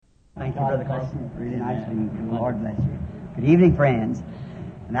Thank you, Brother Carlson. Really nice to meet you. The Lord bless you. Good evening, friends.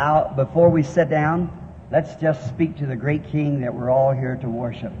 Now, before we sit down, let's just speak to the great King that we're all here to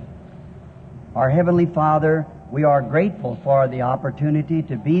worship. Our Heavenly Father, we are grateful for the opportunity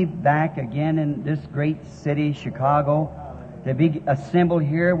to be back again in this great city, Chicago, to be assembled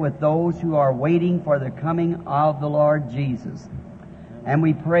here with those who are waiting for the coming of the Lord Jesus. And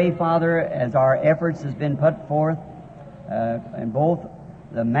we pray, Father, as our efforts has been put forth, in both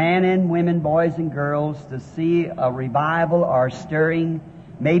the men and women, boys and girls, to see a revival or stirring,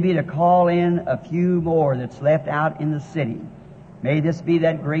 maybe to call in a few more that's left out in the city. May this be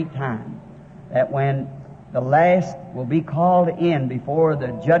that great time that when the last will be called in before the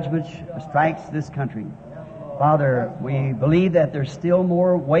judgment strikes this country. Father, we believe that there's still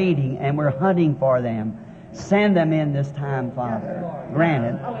more waiting and we're hunting for them. Send them in this time, Father.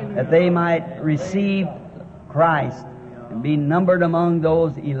 Granted, that they might receive Christ and be numbered among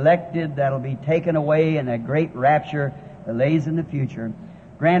those elected that'll be taken away in that great rapture that lays in the future.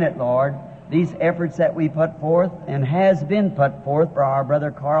 Grant it, Lord, these efforts that we put forth and has been put forth for our Brother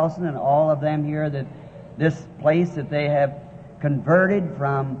Carlson and all of them here, that this place that they have converted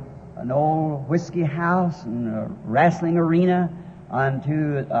from an old whiskey house and a wrestling arena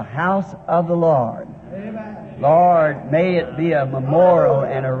unto a house of the Lord. Amen. Lord, may it be a memorial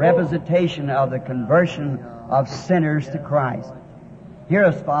and a representation of the conversion of sinners to Christ. Hear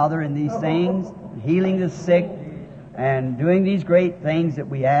us, Father, in these things, healing the sick and doing these great things that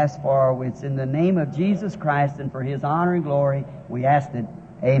we ask for. It's in the name of Jesus Christ and for His honor and glory we ask it.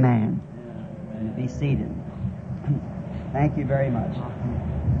 Amen. And be seated. Thank you very much.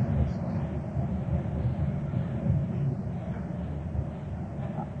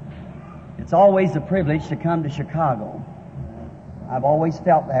 It's always a privilege to come to Chicago. I've always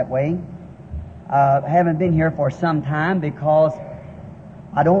felt that way. I haven't been here for some time because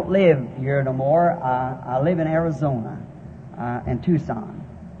I don't live here no more. I live in Arizona, in Tucson.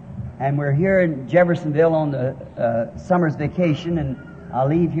 And we're here in Jeffersonville on the summer's vacation, and I'll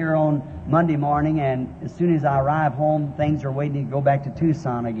leave here on Monday morning, and as soon as I arrive home, things are waiting to go back to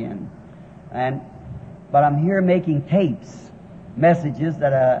Tucson again. But I'm here making tapes, messages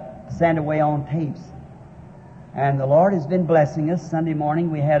that I send away on tapes. And the Lord has been blessing us. Sunday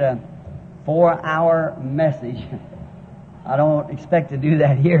morning we had a 4-hour message. I don't expect to do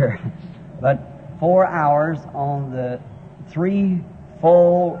that here, but 4 hours on the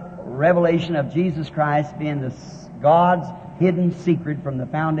threefold revelation of Jesus Christ being God's hidden secret from the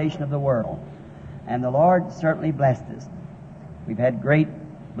foundation of the world. And the Lord certainly blessed us. We've had great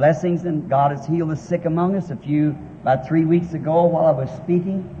blessings, and God has healed the sick among us. About 3 weeks ago, while I was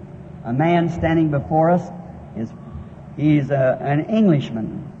speaking, a man standing before us, he's an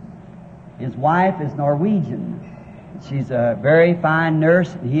Englishman. His wife is Norwegian. She's a very fine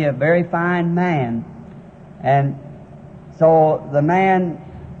nurse, and he a very fine man. And so the man,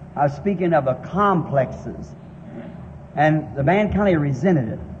 I was speaking of complexes, and the man kind of resented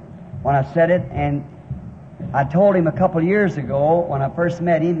it when I said it. And I told him a couple of years ago when I first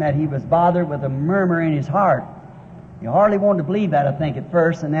met him that he was bothered with a murmur in his heart. He hardly wanted to believe that, I think, at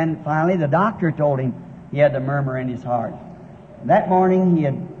first, and then finally the doctor told him he had the murmur in his heart. That morning he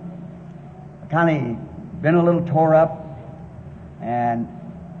had kind of been a little tore up, and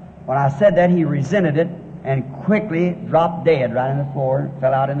when I said that, he resented it and quickly dropped dead right on the floor,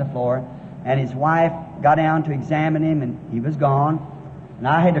 fell out on the floor, and his wife got down to examine him, and he was gone. And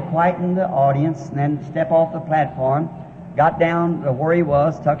I had to quieten the audience and then step off the platform, got down to where he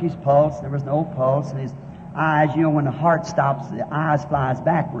was, took his pulse. There was no pulse, and his eyes, when the heart stops, the eyes flies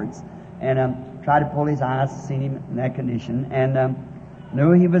backwards, and tried to pull his eyes, seen him in that condition, and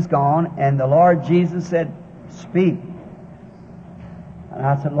knew he was gone. And the Lord Jesus said, "Speak." And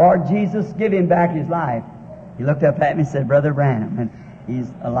I said, "Lord Jesus, give him back his life." He looked up at me and said, "Brother Branham," and he's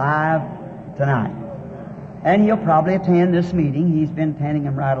alive tonight. And he'll probably attend this meeting. He's been attending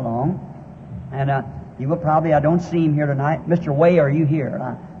them right along. And he will probably, I don't see him here tonight. Mr. Way, are you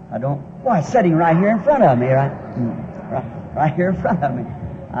here? I don't. Why, he's sitting right here in front of me, right here in front of me.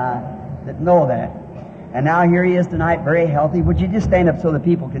 I didn't know that. And now here he is tonight, very healthy. Would you just stand up so the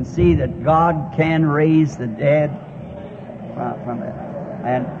people can see that God can raise the dead from it?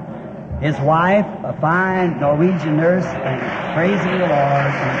 And his wife, a fine Norwegian nurse, and praising the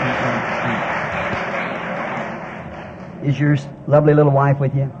Lord. Is your lovely little wife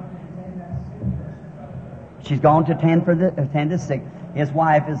with you? She's gone to attend the sick. His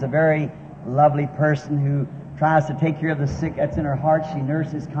wife is a very lovely person who tries to take care of the sick. That's in her heart. She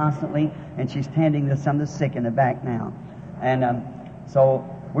nurses constantly, and she's tending to some of the sick in the back now. And so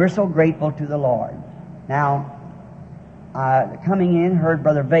we're so grateful to the Lord. Now, coming in, heard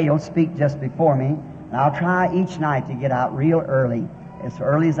Brother Vail speak just before me, and I'll try each night to get out real early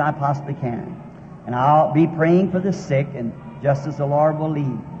as I possibly can. And I'll be praying for the sick, and just as the Lord will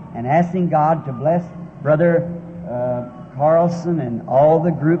lead, and asking God to bless Brother Carlson and all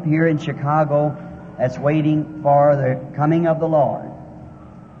the group here in Chicago that's waiting for the coming of the Lord.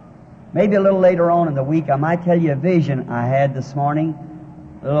 Maybe a little later on in the week, I might tell you a vision I had this morning,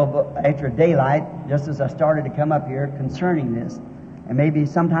 a little after daylight, just as I started to come up here concerning this. And maybe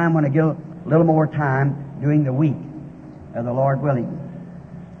sometime when I get a little more time during the week, the Lord willing.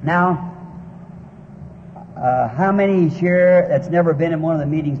 Now, how many here that's never been in one of the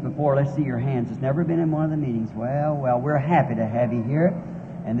meetings before? Let's see your hands. That's never been in one of the meetings. Well, we're happy to have you here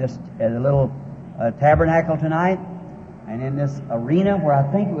in this little tabernacle tonight, and in this arena where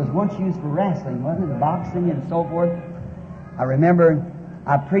I think it was once used for wrestling, wasn't it? Boxing and so forth. I remember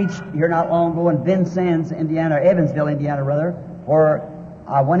I preached here not long ago in Vincennes, Indiana, or Evansville, Indiana, rather, where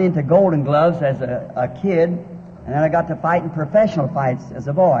I went into Golden Gloves as a kid, and then I got to fight in professional fights as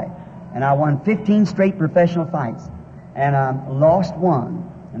a boy. And I won 15 straight professional fights. And I lost one,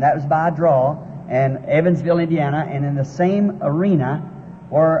 and that was by a draw, in Evansville, Indiana. And in the same arena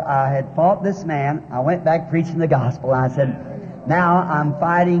where I had fought this man, I went back preaching the gospel. I said, now I'm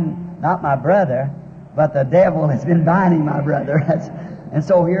fighting not my brother, but the devil has been binding my brother. And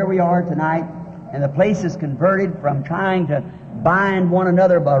so here we are tonight, and the place is converted from trying to bind one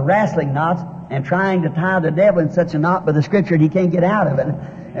another by wrestling knots and trying to tie the devil in such a knot by the Scripture that he can't get out of it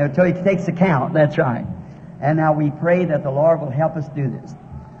until he takes account. That's right. And now we pray that the Lord will help us do this.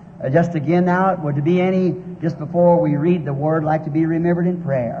 Just again now, would there be any, just before we read the Word, like to be remembered in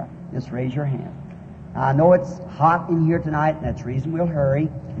prayer? Just raise your hand. Now, I know it's hot in here tonight, and that's the reason we'll hurry.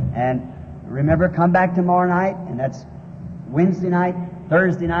 And remember, come back tomorrow night, and that's Wednesday night,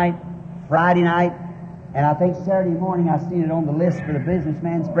 Thursday night, Friday night, and I think Saturday morning. I've seen it on the list for the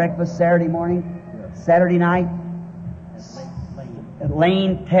businessman's breakfast. Saturday morning, Saturday night, at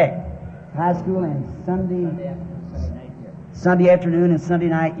Lane Tech High School, and Sunday afternoon and Sunday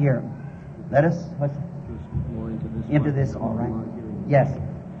night here. Let us into this. All right. Yes.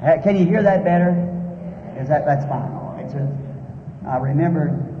 Can you hear that better? That's fine. All right. So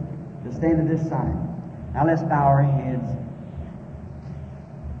remember to stand to this side. Now let's bow our heads.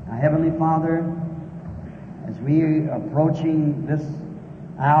 Now, Heavenly Father, as we are approaching this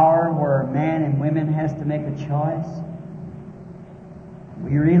hour where man and women has to make a choice,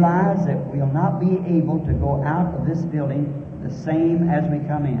 we realize that we'll not be able to go out of this building the same as we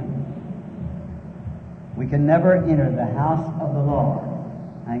come in. We can never enter the house of the Lord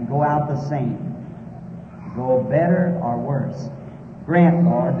and go out the same, go better or worse. Grant,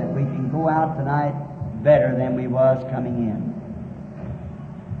 Lord, that we can go out tonight better than we was coming in.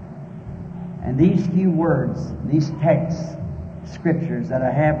 And these few words, these texts, scriptures that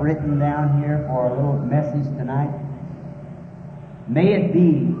I have written down here for a little message tonight, may it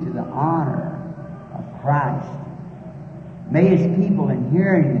be to the honor of Christ. May His people, in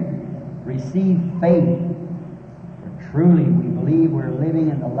hearing it, receive faith. For truly we believe we're living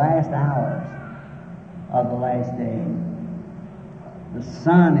in the last hours of the last day. The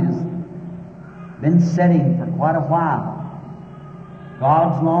sun has been setting for quite a while.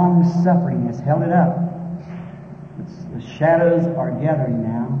 God's long suffering has held it up. The shadows are gathering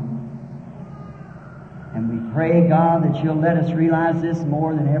now. And we pray, God, that You'll let us realize this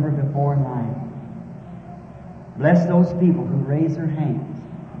more than ever before in life. Bless those people who raise their hands.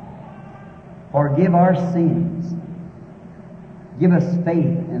 Forgive our sins. Give us faith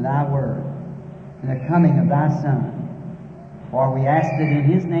in Thy Word and the coming of Thy Son. For we ask it in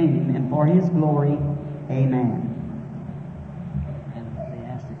His name and for His glory. Amen. And they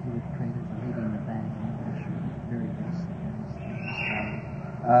asked if you would pray that the lady in the back, very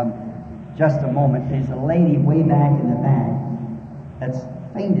good. Just a moment. There's a lady way back in the back that's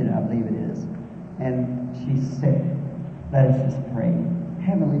fainted, I believe it is. And she's sick. Let us just pray.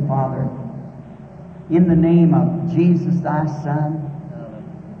 Heavenly Father, in the name of Jesus, Thy Son,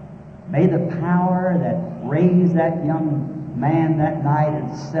 may the power that raised that young man that night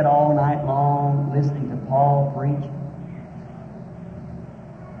and sat all night long listening to Paul preach,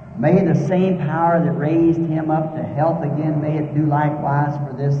 may the same power that raised him up to health again, may it do likewise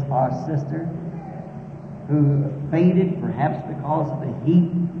for this our sister who fainted perhaps because of the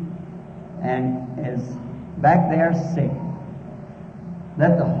heat and is back there sick.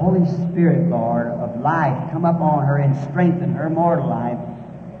 Let the Holy Spirit, Lord, of life come upon her and strengthen her mortal life.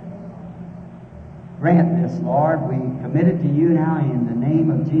 Grant this, Lord. We commit it to You now in the name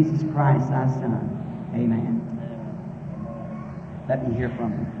of Jesus Christ, Thy Son. Amen. Let me hear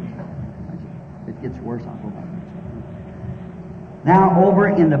from you. If it gets worse, I'll go back. Now, over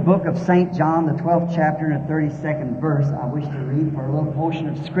in the book of St. John, the 12th chapter and the 32nd verse, I wish to read for a little portion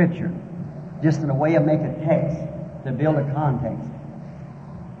of Scripture, just in a way of making a text to build a context.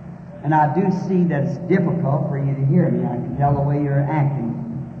 And I do see that it's difficult for you to hear me. I can tell the way you're acting.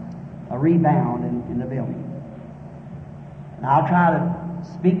 A rebound in the building. And I'll try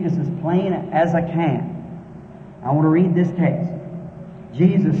to speak this as plain as I can. I want to read this text.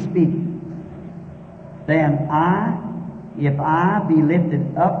 Jesus speaking. Then if I be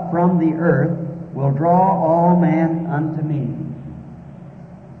lifted up from the earth, will draw all men unto me.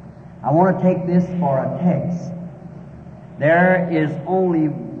 I want to take this for a text. There is only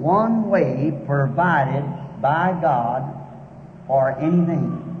one way provided by God for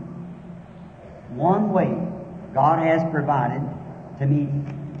anything. One way God has provided to meet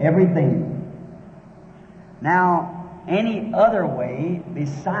everything. Now, any other way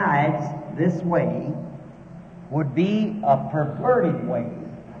besides this way would be a perverted way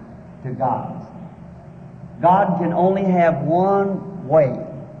to God. God can only have one way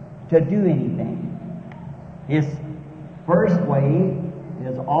to do anything. His first way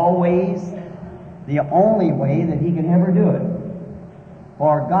is always the only way that He can ever do it.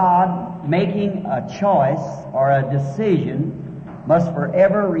 For God, making a choice or a decision must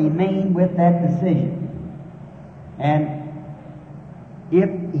forever remain with that decision. And if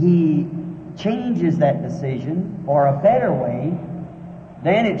He changes that decision for a better way,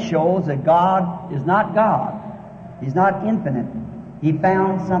 then it shows that God is not God. He's not infinite. He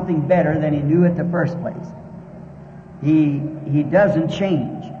found something better than He knew at the first place. He doesn't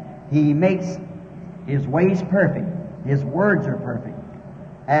change. He makes His ways perfect. His words are perfect.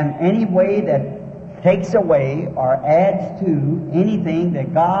 And any way that takes away or adds to anything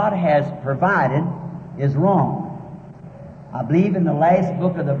that God has provided is wrong. I believe in the last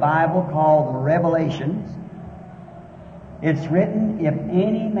book of the Bible called the Revelations, it's written, if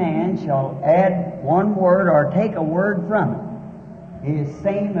any man shall add one word or take a word from it, his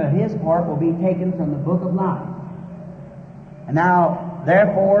same of his part will be taken from the book of life. And now,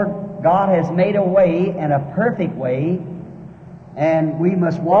 therefore, God has made a way, and a perfect way, and we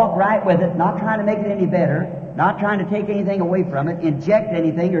must walk right with it, not trying to make it any better, not trying to take anything away from it, inject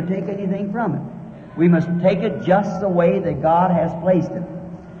anything or take anything from it. We must take it just the way that God has placed it.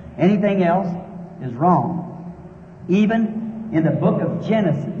 Anything else is wrong. Even in the book of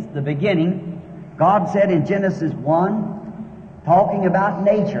Genesis, the beginning, God said in Genesis 1, talking about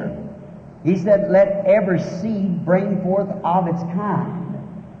nature, He said, let every seed bring forth of its kind.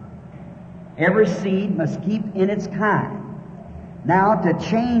 Every seed must keep in its kind. Now, to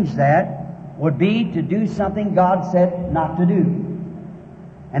change that would be to do something God said not to do.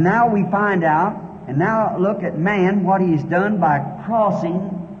 And now we find out, and now look at man, what he's done by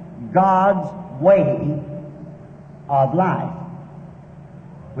crossing God's way of life.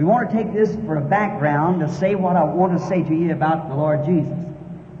 We want to take this for a background to say what I want to say to you about the Lord Jesus.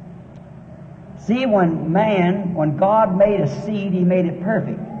 See, when God made a seed, He made it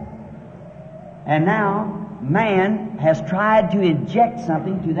perfect. And now, man has tried to inject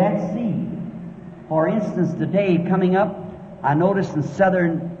something to that seed. For instance, today, coming up, I noticed in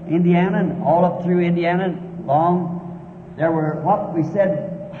southern Indiana and all up through Indiana there were what we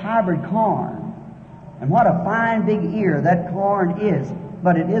said hybrid corn. And what a fine big ear that corn is,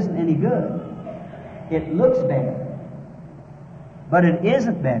 but it isn't any good. It looks better, but it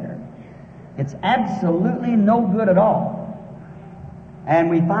isn't better. It's absolutely no good at all. And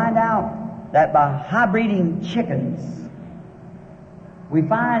we find out that by hybriding chickens, we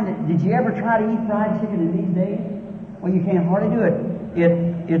find, did you ever try to eat fried chicken in these days? Well, you can't hardly do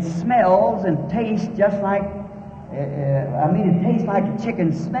it. It smells and tastes just like, it tastes like a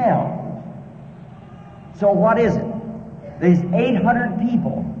chicken smell. So what is it? There's 800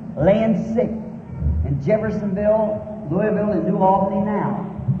 people laying sick in Jeffersonville, Louisville, and New Albany now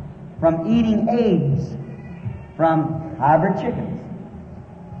from eating eggs from hybrid chickens.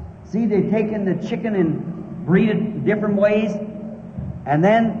 See, they've taken the chicken and breed it different ways. And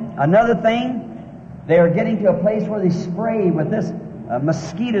then another thing, they are getting to a place where they spray with this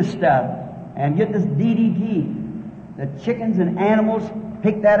mosquito stuff and get this DDT. The chickens and animals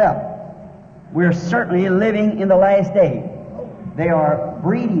pick that up. We're certainly living in the last day. They are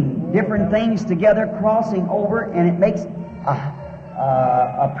breeding different things together, crossing over, and it makes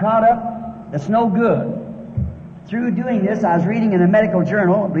a product that's no good. Through doing this, I was reading in a medical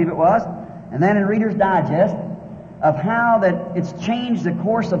journal, I believe it was, and then in Reader's Digest, of how that it's changed the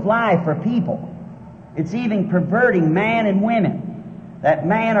course of life for people. It's even perverting man and women. That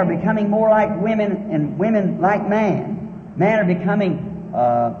man are becoming more like women and women like man. Men are becoming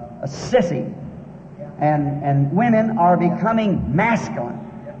a sissy. and women are becoming masculine.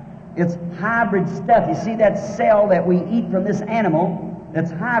 It's hybrid stuff. You see, that cell that we eat from this animal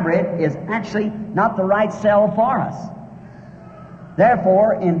that's hybrid is actually not the right cell for us.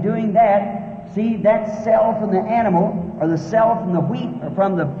 Therefore, in doing that, see, that cell from the animal, or the cell from the wheat, or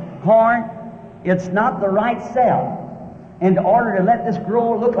from the corn, it's not the right cell. In order to let this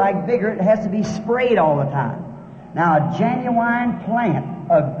grow look like vigor, it has to be sprayed all the time. Now, a genuine plant,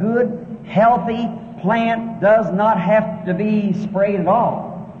 a good, healthy plant, does not have to be sprayed at all.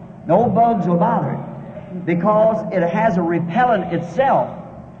 No bugs will bother it, because it has a repellent itself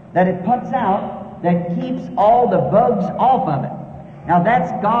that it puts out that keeps all the bugs off of it. Now, that's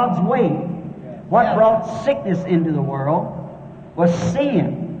God's way. What brought sickness into the world was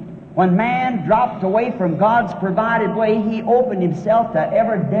sin. When man dropped away from God's provided way, he opened himself to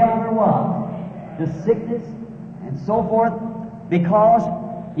every devil there was, to sickness and so forth, because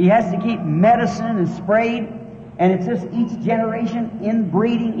he has to keep medicine and sprayed, and it's just each generation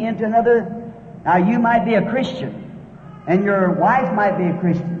inbreeding into another. Now, you might be a Christian, and your wife might be a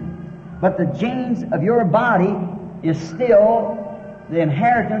Christian, but the genes of your body is still the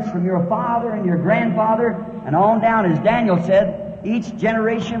inheritance from your father and your grandfather, and on down, as Daniel said, each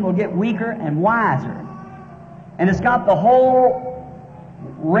generation will get weaker and wiser. And it's got the whole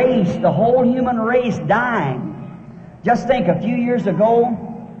race, the whole human race dying. Just think, a few years ago,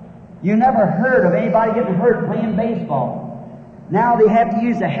 you never heard of anybody getting hurt playing baseball. Now they have to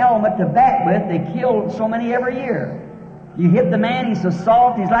use a helmet to bat with. They kill so many every year. You hit the man, he's so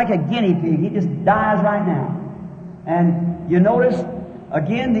soft, he's like a guinea pig. He just dies right now. And you notice,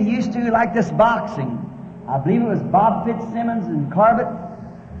 again, they used to, like this boxing. I believe it was Bob Fitzsimmons and Corbett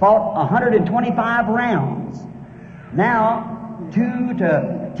fought 125 rounds. Now, 2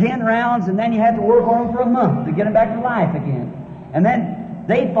 to 10 rounds, and then you had to work on them for a month to get them back to life again. And then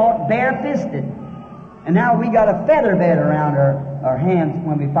they fought bare-fisted. And now we got a feather bed around our hands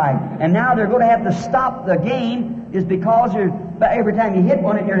when we fight. And now they're going to have to stop the game, is because every time you hit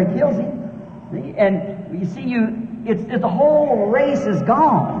one, it nearly kills him. And you see, the whole race is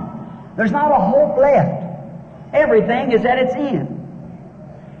gone. There's not a hope left. Everything is at its end.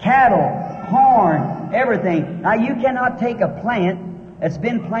 Cattle, corn, everything. Now, you cannot take a plant that's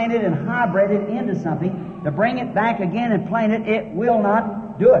been planted and hybrided into something to bring it back again and plant it. It will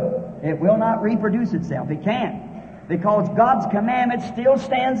not do it. It will not reproduce itself. It can't. Because God's commandment still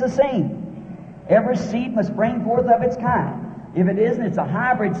stands the same. Every seed must bring forth of its kind. If it isn't, it's a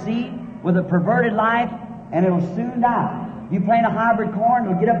hybrid seed with a perverted life, and it'll soon die. You plant a hybrid corn,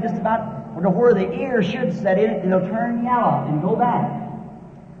 it'll get up just about to where the ear should set in it, and it'll turn yellow and go back.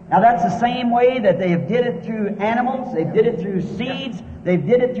 Now, that's the same way that they have did it through animals, they've did it through seeds, they've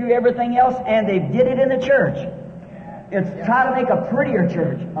did it through everything else, and they've did it in the church. It's try to make a prettier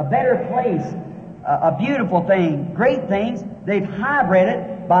church, a better place, a beautiful thing, great things. They've hybrided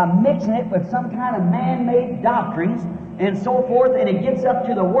it by mixing it with some kind of man-made doctrines and so forth, and it gets up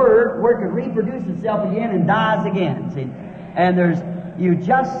to the Word where it can reproduce itself again and dies again. See? And there's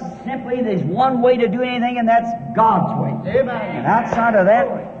one way to do anything, and that's God's way. Amen. And outside of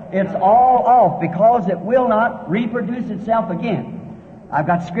that, it's all off, because it will not reproduce itself again. I've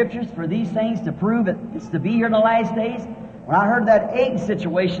got scriptures for these things to prove it's to be here in the last days. When I heard that egg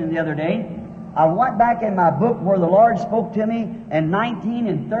situation the other day, I went back in my book where the Lord spoke to me in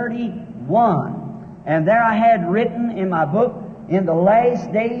 1931. And there I had written in my book, in the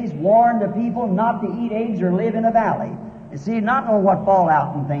last days warn the people not to eat eggs or live in a valley. You see, not knowing what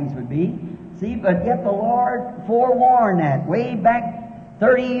fallout and things would be. See, but yet the Lord forewarned that way back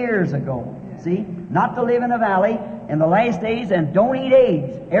 30 years ago. See, not to live in a valley in the last days, and don't eat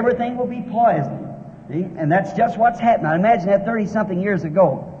eggs. Everything will be poisoned. See, and that's just what's happened. I imagine that 30-something years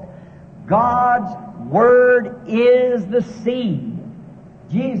ago. God's Word is the seed.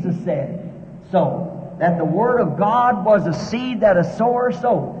 Jesus said so, that the Word of God was a seed that a sower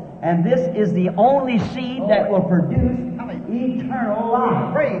sowed. And this is the only seed that will produce eternal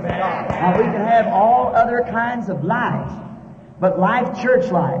life. Praise God. Now, we can have all other kinds of lives, but life,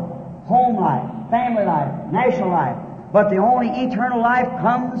 church life, home life, family life, national life, but the only eternal life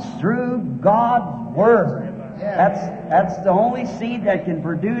comes through God's Word. That's the only seed that can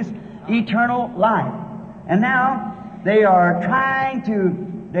produce eternal life. And now they are trying to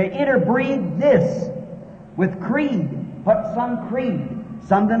interbreed this with creed, put some creed,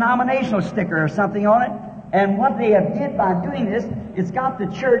 some denominational sticker or something on it. And what they have did by doing this, it's got the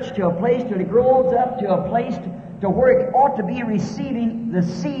church to a place till it grows up to a place to where it ought to be receiving the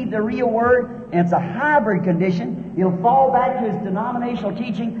seed, the real Word, and it's a hybrid condition. He'll fall back to his denominational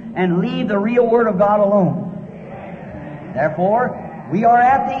teaching and leave the real Word of God alone. Therefore, We are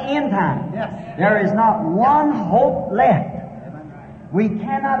at the end time. Yes. There is not one hope left. We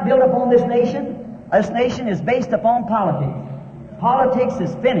cannot build upon this nation. This nation is based upon politics. Politics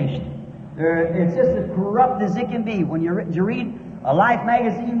is finished. It's just as corrupt as it can be. When you read a Life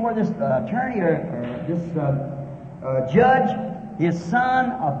magazine where this attorney or this judge, his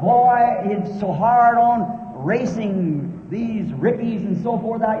son, a boy, he's so hard on racing these rippies and so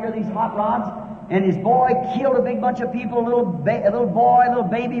forth out here, these hot rods, and his boy killed a big bunch of people, a little boy, a little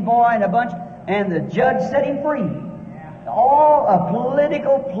baby boy, and a bunch, and the judge set him free. All a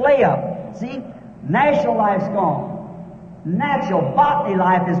political play-up. See, national life's gone. Natural botany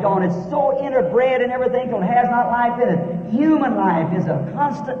life is gone. It's so interbred and everything till it has not life in it. Human life is a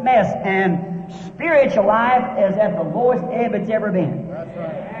constant mess, and spiritual life is at the lowest ebb it's ever been. That's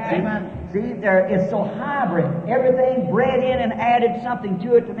right. See, Amen. it's so hybrid. Everything bred in and added something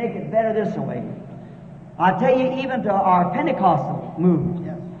to it to make it better this way. I tell you, even to our Pentecostal movement,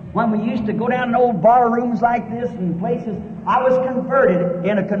 Yes. when we used to go down in old bar rooms like this and places, I was converted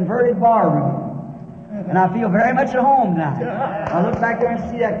in a converted bar room. And I feel very much at home tonight. I look back there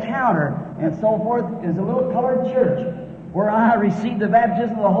and see that counter and so forth. Is a little colored church where I received the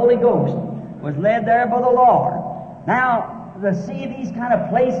baptism of the Holy Ghost. Was led there by the Lord. Now, to see these kind of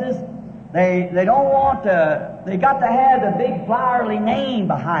places, they don't want to, they got to have the big flowery name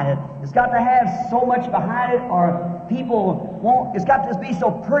behind it. It's got to have so much behind it, or people won't, it's got to be so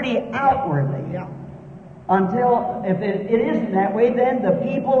pretty outwardly. Yeah. Until, if it isn't that way, then the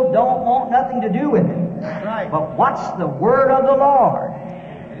people don't want nothing to do with it. That's right. But what's the Word of the Lord?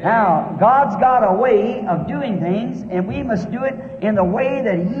 Now, God's got a way of doing things, and we must do it in the way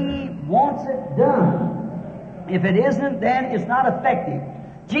that He wants it done. If it isn't, then it's not effective.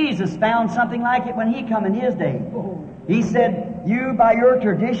 Jesus found something like it when He come in His day. He said, you by your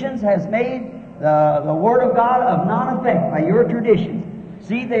traditions has made the Word of God of non-effect by your traditions.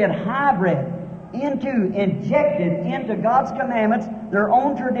 See, they had hybrid injected into God's commandments their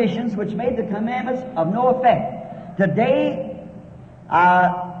own traditions, which made the commandments of no effect. Today,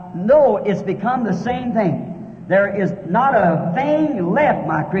 no, it's become the same thing. There is not a thing left,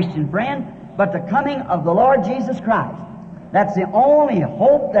 my Christian friend, but the coming of the Lord Jesus Christ. That's the only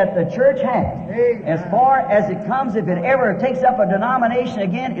hope that the church has. Amen. As far as it comes, if it ever takes up a denomination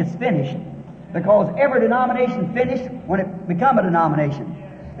again, it's finished. Because every denomination finished when it become a denomination.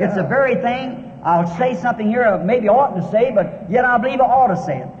 It's the very thing. I'll say something here I maybe oughtn't to say, but yet I believe I ought to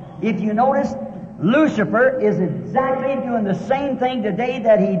say it. If you notice, Lucifer is exactly doing the same thing today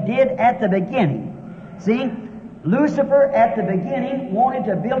that he did at the beginning. See, Lucifer at the beginning wanted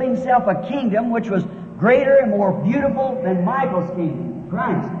to build himself a kingdom which was greater and more beautiful than Michael's kingdom,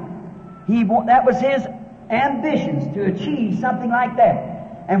 Christ. That was his ambitions, to achieve something like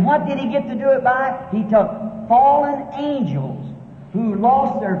that. And what did he get to do it by? He took fallen angels who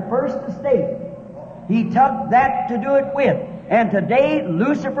lost their first estate. He took that to do it with. And today,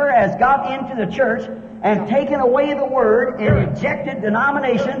 Lucifer has got into the church and taken away the Word and rejected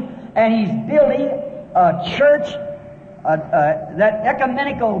denomination, and he's building a church, that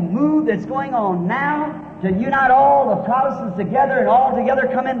ecumenical move that's going on now to unite all the Protestants together and all together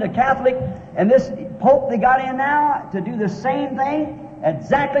come into Catholic. And this Pope they got in now to do the same thing,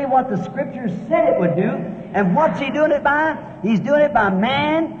 exactly what the Scriptures said it would do. And what's he doing it by? He's doing it by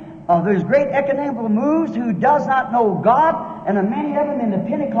man of those great ecumenical moves who does not know God, and many of them in the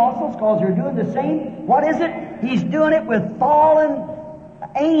Pentecostals, because they're doing the same. What is it? He's doing it with fallen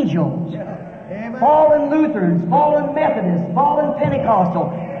angels, fallen Lutherans, fallen Methodists, fallen Pentecostal,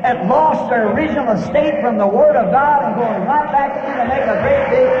 that lost their original estate from the Word of God and going right back in to make a great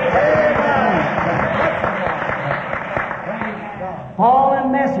big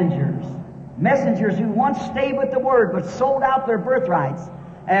fallen messengers who once stayed with the Word but sold out their birthrights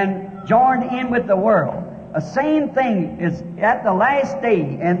and joined in with the world. The same thing is at the last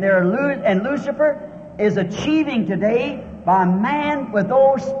day, and Lucifer is achieving today by man with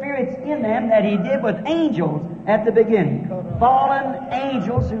those spirits in them that he did with angels at the beginning. Fallen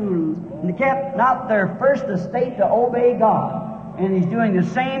angels who kept not their first estate to obey God. And he's doing the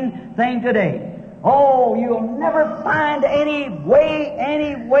same thing today. Oh, you'll never find any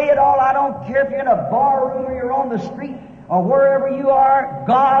way at all. I don't care if you're in a bar room or you're on the street or wherever you are.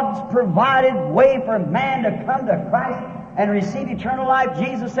 God's provided way for man to come to Christ and receive eternal life.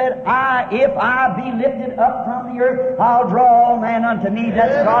 Jesus said, if I be lifted up from the earth, I'll draw all men unto me.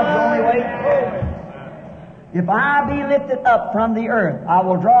 That's God's only way. If I be lifted up from the earth, I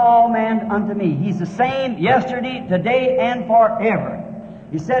will draw all men unto me. He's the same yesterday, today, and forever.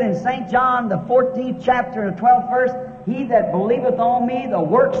 He said in St. John, the 14th chapter, the 12th verse, he that believeth on me, the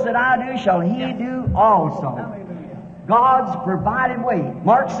works that I do shall he do also. God's provided way.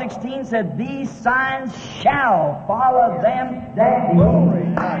 Mark 16 said, "These signs shall follow them that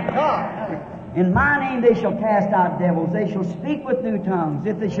believe. In my name they shall cast out devils. They shall speak with new tongues.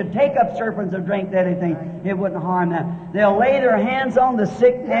 If they should take up serpents or drink anything, it wouldn't harm them. They'll lay their hands on the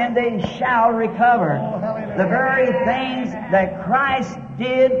sick and they shall recover." The very things that Christ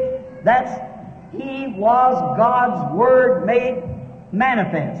did, He was God's Word made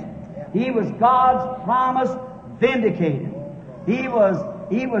manifest. He was God's promise vindicated. He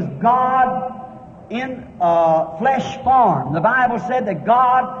was God in flesh form. The Bible said that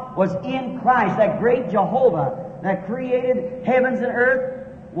God was in Christ, that great Jehovah that created heavens and earth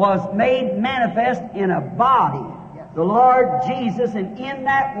was made manifest in a body, the Lord Jesus, and in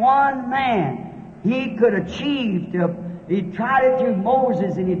that one man He could achieve He tried it through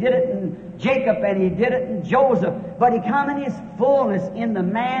Moses, and He did it in Jacob, and He did it in Joseph, but He come in His fullness in the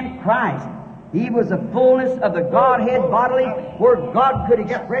man Christ. He was the fullness of the Godhead bodily, where God could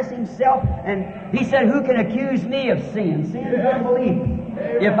express Himself. And He said, "Who can accuse me of sin? Sin is unbelief.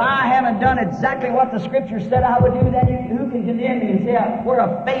 If I haven't done exactly what the Scripture said I would do, then who can condemn me and say we're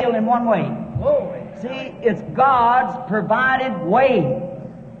a fail in one way?" See, it's God's provided way.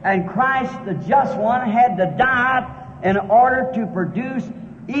 And Christ, the just one, had to die in order to produce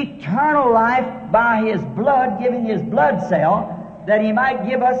eternal life by His blood, giving His blood cell, that He might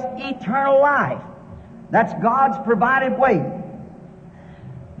give us eternal life. That's God's provided way.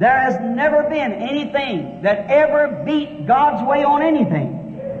 There has never been anything that ever beat God's way on anything.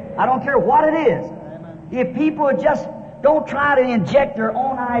 I don't care what it is. If people just don't try to inject their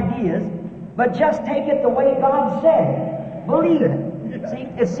own ideas, but just take it the way God said it, believe it. See,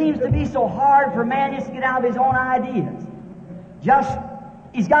 it seems to be so hard for man just to get out of his own ideas.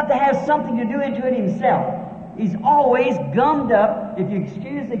 He's got to have something to do into it himself. He's always gummed up, if you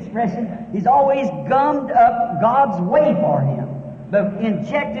excuse the expression, he's always gummed up God's way for him, but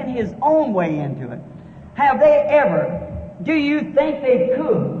injecting his own way into it. Have they ever, do you think they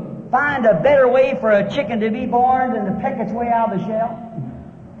could find a better way for a chicken to be born than to peck its way out of the shell?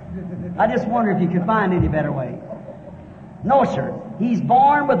 I just wonder if you could find any better way. No, sir. He's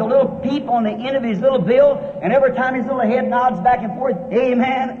born with a little peep on the end of his little bill, and every time his little head nods back and forth,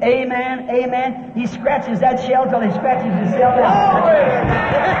 amen, amen, amen, he scratches that shell till he scratches himself out.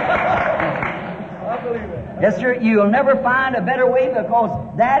 I believe it. Yes, sir. You'll never find a better way, because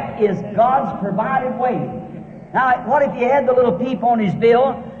that is God's provided way. Now, what if you had the little peep on his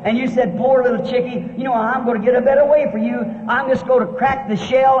bill, and you said, "Poor little chickie, you know, I'm going to get a better way for you. I'm just going to crack the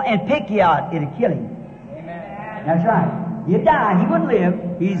shell and pick you out." It'll kill him. Amen. That's right. He'd die. He wouldn't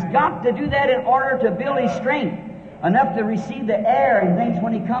live. He's got to do that in order to build his strength, enough to receive the air and things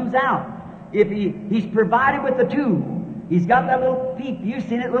when he comes out. If he's provided with the tool. He's got that little peep. You've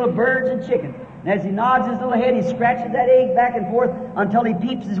seen it, little birds and chickens. And as he nods his little head, he scratches that egg back and forth until he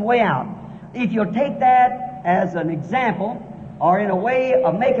peeps his way out. If you'll take that as an example, or in a way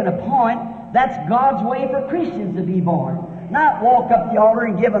of making a point, that's God's way for Christians to be born. Not walk up the altar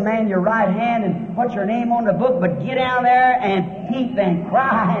and give a man your right hand and put your name on the book, but get down there and peep and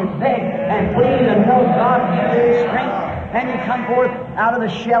cry and beg and plead until God gives you strength and you come forth out of the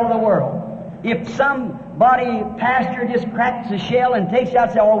shell of the world. If somebody, pastor, just cracks the shell and takes you out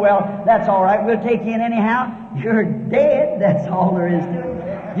and says, "Oh, well, that's all right, we'll take you in anyhow," you're dead. That's all there is to it.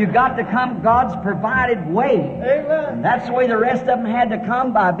 You've got to come God's provided way. Amen. And that's the way the rest of them had to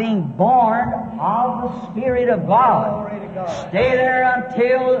come, by being born of the Spirit of God. Glory to God. Stay there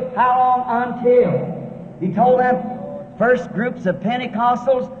until, how long? Until. He told them, first groups of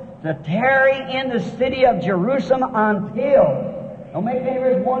Pentecostals, to tarry in the city of Jerusalem until. Don't make any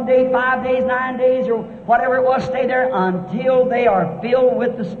difference, 1 day, 5 days, 9 days, or whatever it was. Stay there until they are filled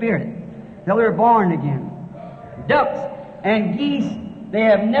with the Spirit. Till they're born again. Ducks and geese, they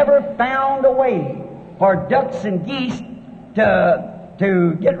have never found a way for ducks and geese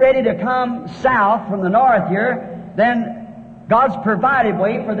to get ready to come south from the north here, then God's provided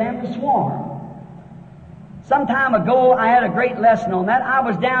way for them to swarm. Some time ago, I had a great lesson on that. I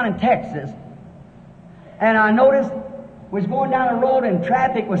was down in Texas, and I noticed was going down the road and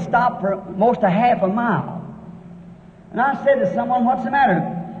traffic was stopped for most a half a mile. And I said to someone, "What's the matter?"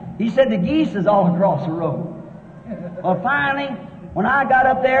 He said, "The geese is all across the road." Well, finally, when I got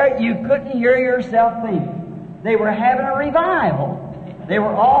up there, you couldn't hear yourself think. They were having a revival. They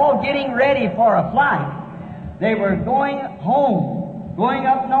were all getting ready for a flight. They were going home, going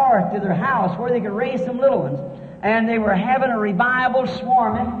up north to their house where they could raise some little ones. And they were having a revival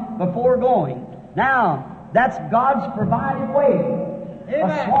swarming before going. Now, that's God's provided way. Amen.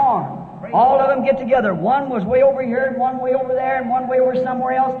 A swarm. All of them get together. One was way over here, and one way over there, and one way over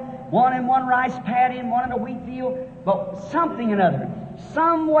somewhere else. one in one rice paddy and one in a wheat field, but something or another,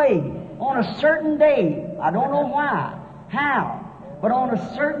 some way, on a certain day, I don't know why, how, but on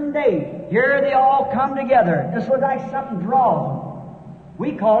a certain day, here they all come together. This looks like something draws them.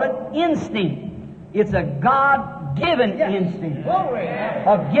 We call it instinct. It's a God-given instinct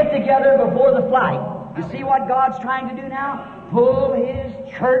of get together before the flight. You see what God's trying to do now? Pull His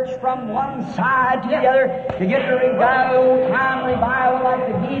church from one side to the other to get the revival, time revival like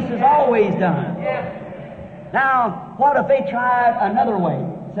the geese has always done. Now, what if they tried another way?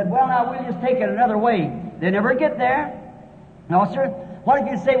 Said, well, now we'll just take it another way. They never get there. No, sir. What if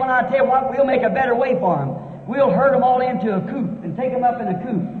you say, well, I tell you what, we'll make a better way for them. We'll herd them all into a coop and take them up in a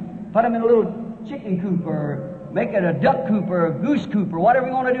coop. Put them in a little chicken coop or make it a duck coop or a goose coop or whatever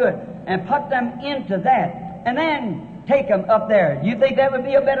you want to do it. And put them into that. And then take them up there. You think that would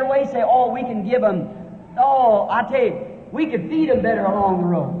be a better way? Say, oh, we can give them, oh, I tell you, we could feed them better along the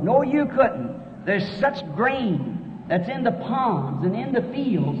road. No, you couldn't. There's such grain that's in the ponds and in the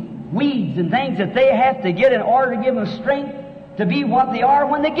fields, weeds and things that they have to get in order to give them strength to be what they are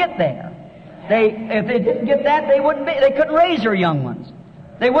when they get there. If they didn't get that, they couldn't raise their young ones.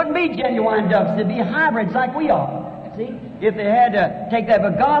 They wouldn't be genuine ducks. They'd be hybrids like we are. See? If they had to take that.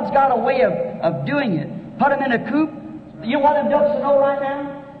 But God's got a way of doing it. Put them in a coop. You know what them ducks know right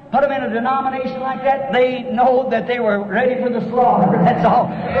now? Put them in a denomination like that, they know that they were ready for the slaughter. That's all.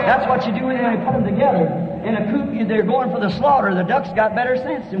 That's what you do when you put them together. In a coop, they're going for the slaughter. The ducks got better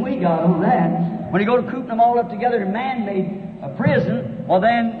sense than we got on that. When you go to cooping them all up together in man-made prison, well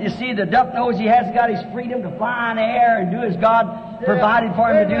then, you see, the duck knows he hasn't got his freedom to fly in the air and do as God provided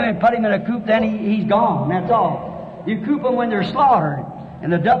for him to do, and put him in a coop, then he's gone. That's all. You coop them when they're slaughtered,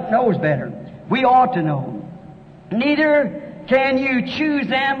 and the duck knows better. We ought to know. Neither can you choose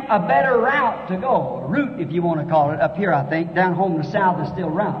them a better route to go. A route, if you want to call it. Up here, I think. Down home in the south is still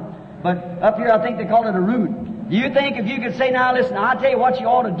route. But up here, I think they call it a route. Do you think if you could say, now listen, I'll tell you what you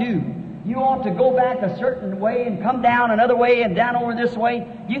ought to do. You ought to go back a certain way and come down another way and down over this way.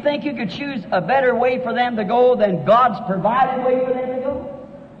 You think you could choose a better way for them to go than God's provided way for them to go?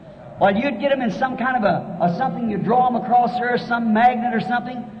 Well, you'd get them in some kind of a something, you draw them across there, some magnet or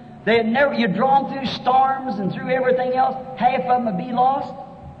something. You draw them through storms and through everything else. Half of them would be lost.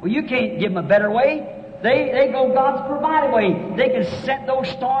 Well, you can't give them a better way. They go God's provided way. They can set those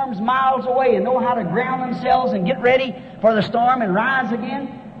storms miles away and know how to ground themselves and get ready for the storm and rise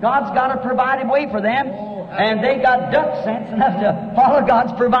again. God's got a provided way for them. And they got duck sense enough to follow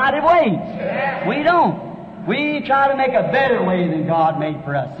God's provided way. We don't. We try to make a better way than God made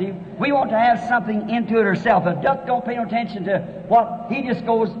for us. See, we want to have something into it ourselves. A duck don't pay no attention to what he just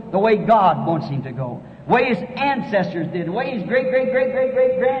goes the way God wants him to go. The way his ancestors did, the way his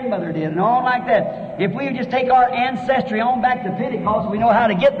great-great-great-great-great-grandmother did, and all like that. If we would just take our ancestry on back to Pentecost, we know how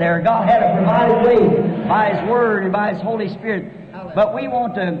to get there. God had a provided way by His Word and by His Holy Spirit. But we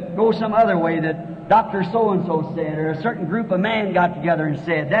want to go some other way that Dr. So-and-so said, or a certain group of men got together and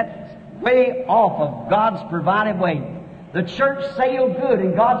said. That's way off of God's provided way. The church sailed good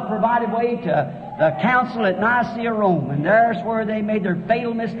in God's provided way to the council at Nicaea, Rome, and there's where they made their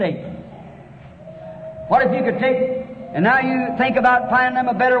fatal mistake. What if you could take, and now you think about finding them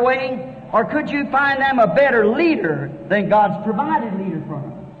a better way, or could you find them a better leader than God's provided leader for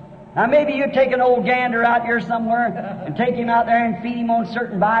them? Now maybe you take an old gander out here somewhere and take him out there and feed him on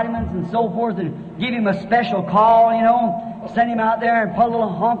certain vitamins and so forth and give him a special call, you know, send him out there and put a little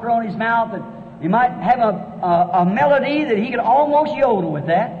honker on his mouth, and you might have a melody that he could almost yodel with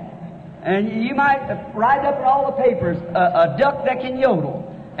that. And you might write up in all the papers, a duck that can yodel.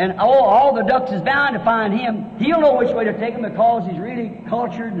 And all the ducks is bound to find him. He'll know which way to take him because he's really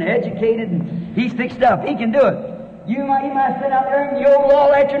cultured and educated and he's fixed up. He can do it. You might sit out there and yodel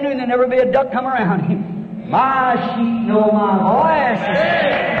all afternoon and never be a duck come around him. My sheep know my voice.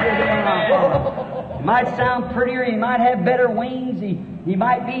 He might sound prettier. He might have better wings. He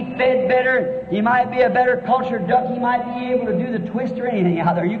might be fed better. He might be a better cultured duck. He might be able to do the twist or anything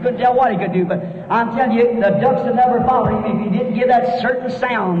out there. You couldn't tell what he could do, but I'm telling you, the ducks would never follow him if he didn't give that certain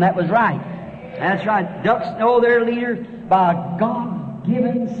sound that was right. That's right. Ducks know their leader by a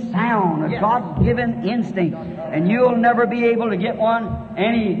God-given sound, a God-given instinct. And you'll never be able to get one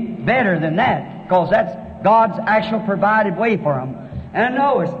any better than that, because that's God's actual provided way for them. And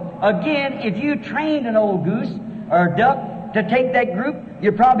notice, again, if you trained an old goose or a duck to take that group,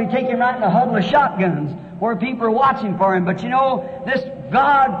 you'd probably take him right in a huddle of shotguns where people are watching for him. But you know, this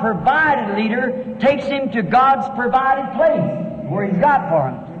God-provided leader takes him to God's provided place where He's got for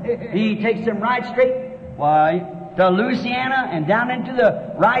him. He takes them right straight, to Louisiana and down into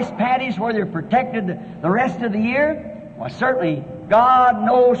the rice paddies where they're protected the rest of the year. Well, certainly, God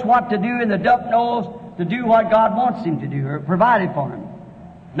knows what to do, and the duck knows to do what God wants him to do, or provided for him.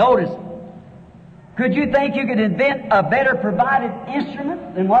 Notice, could you think you could invent a better provided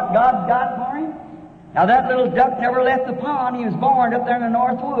instrument than what God's got for him? Now, that little duck never left the pond. He was born up there in the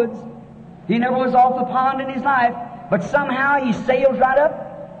North Woods. He never was off the pond in his life. But somehow he sails right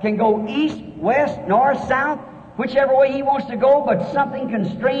up, can go east, west, north, south, whichever way he wants to go, but something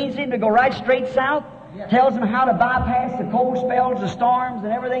constrains him to go right straight south. Tells him how to bypass the cold spells, the storms,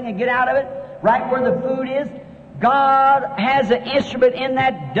 and everything, and get out of it, right where the food is. God has an instrument in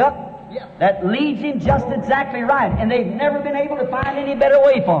that duck that leads him just exactly right, and they've never been able to find any better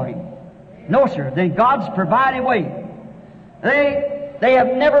way for him. No, sir, than God's provided way. They have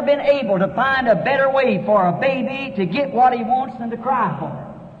never been able to find a better way for a baby to get what he wants than to cry for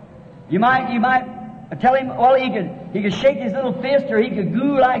it. You might tell him, well, he could shake his little fist, or he could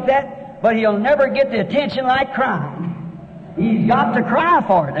goo like that, but he'll never get the attention like crying. He's got to cry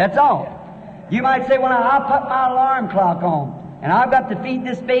for it, that's all. You might say, well, I'll put my alarm clock on, and I've got to feed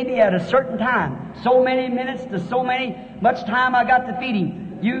this baby at a certain time. So many minutes to much time I got to feed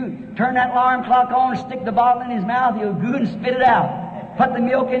him. You turn that alarm clock on, stick the bottle in his mouth, he'll goo and spit it out. Put the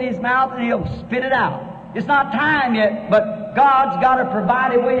milk in his mouth, and he'll spit it out. It's not time yet, but God's got a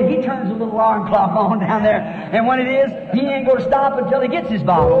provided way. He turns the little alarm clock on down there, and when it is, he ain't going to stop until he gets his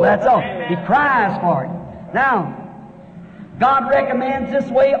bottle. That's all. He cries for it. Now, God recommends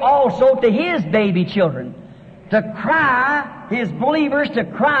this way also to His baby children, to cry, His believers to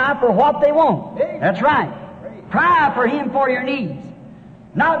cry for what they want. That's right. Cry for Him for your needs.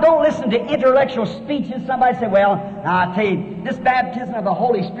 Now, don't listen to intellectual speeches. Somebody say, well, now I tell you, this baptism of the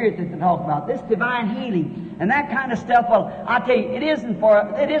Holy Spirit that they talk about, this divine healing, and that kind of stuff, well, I tell you, it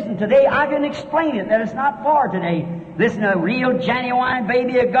isn't today. I can explain it, that it's not for today. Listen, a real, genuine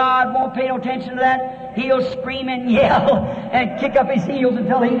baby of God won't pay no attention to that. He'll scream and yell and kick up his heels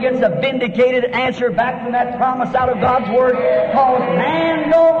until he gets a vindicated answer back from that promise out of God's Word. Because man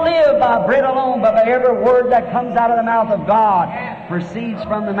don't live by bread alone, but by every word that comes out of the mouth of God, proceeds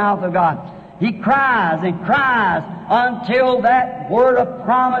from the mouth of God. He cries and cries until that word of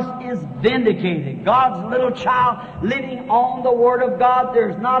promise is vindicated. God's little child living on the Word of God,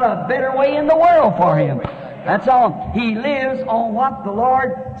 there's not a better way in the world for him. That's all. He lives on what the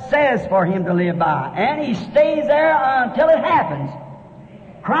Lord says for him to live by. And he stays there until it happens.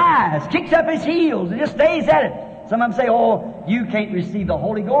 Cries, kicks up his heels, and just stays at it. Some of them say, oh, you can't receive the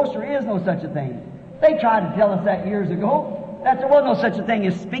Holy Ghost. There is no such a thing. They tried to tell us that years ago, that there was no such a thing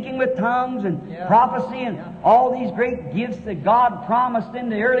as speaking with tongues and prophecy and all these great gifts that God promised in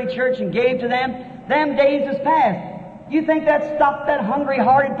the early church and gave to them. Them days is past. You think that stopped that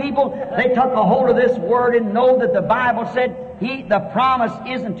hungry-hearted people? They took a hold of this Word and know that the Bible said the promise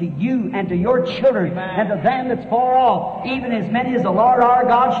isn't to you and to your children and to them that's far off, even as many as the Lord our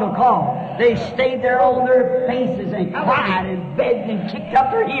God shall call. They stayed there on their faces and cried and begged and kicked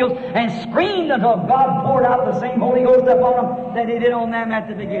up their heels and screamed until God poured out the same Holy Ghost upon them that He did on them at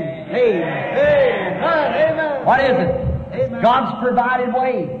the beginning. Amen. Amen. What is it? Amen. God's provided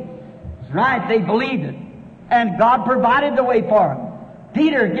way. That's right, they believed it. And God provided the way for them.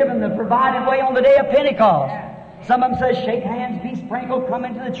 Peter given the provided way on the day of Pentecost. Some of them says, shake hands, be sprinkled, come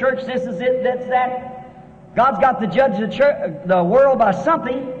into the church, this is it, that's that. God's got to judge the world by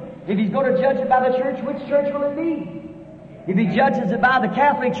something. If He's going to judge it by the church, which church will it be? If He judges it by the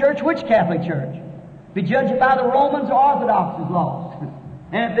Catholic Church, which Catholic Church? If He judges it by the Romans, the Orthodox is lost.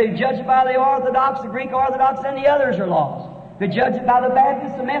 And if they judge it by the Orthodox, the Greek Orthodox, then the others are lost. To judge it by the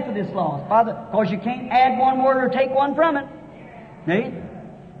Baptist, the Methodist laws. Because you can't add one word or take one from it. See?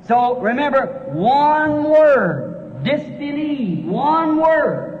 So remember, one word, disbelieve, one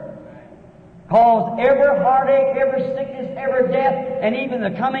word, caused every heartache, every sickness, every death, and even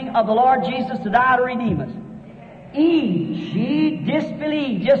the coming of the Lord Jesus to die to redeem us. Eve, she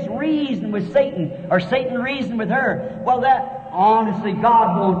disbelieved, just reasoned with Satan, or Satan reasoned with her. Well, that, honestly,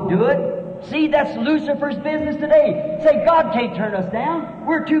 God won't do it. See, that's Lucifer's business today. Say, God can't turn us down.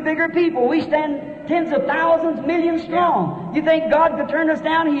 We're too bigger people. We stand tens of thousands, millions strong. You think God could turn us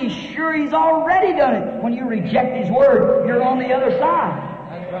down? He's sure He's already done it. When you reject His Word, you're on the other side.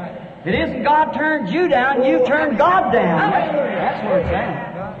 That's right. It isn't God turned you down, you turned God down. That's what it's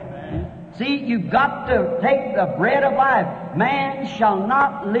saying. See, you've got to take the bread of life. Man shall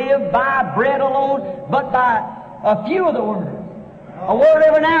not live by bread alone, but by a few of the words. A word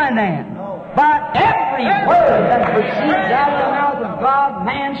every now and then. By every word that proceeds out of the mouth of God,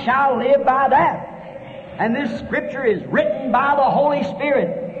 man shall live by that. And this Scripture is written by the Holy Spirit.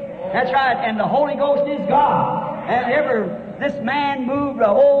 That's right, and the Holy Ghost is God. And this man moved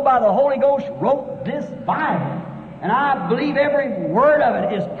by the Holy Ghost wrote this Bible. And I believe every word of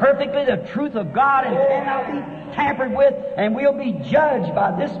it is perfectly the truth of God and cannot be tampered with, and we'll be judged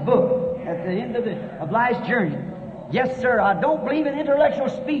by this book at the end of life's journey. Yes, sir, I don't believe in intellectual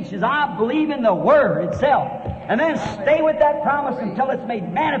speeches. I believe in the Word itself. And then stay with that promise until it's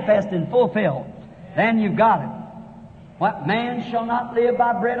made manifest and fulfilled. Then you've got it. What man shall not live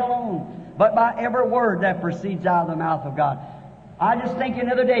by bread alone, but by every word that proceeds out of the mouth of God. I just think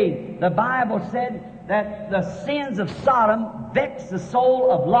the other day, the Bible said that the sins of Sodom vexed the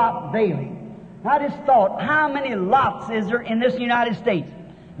soul of Lot daily. I just thought, how many Lots is there in this United States?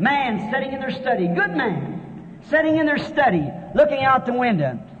 Man sitting in their study, good man, sitting in their study, looking out the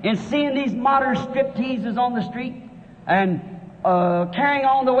window and seeing these modern stripteases on the street and carrying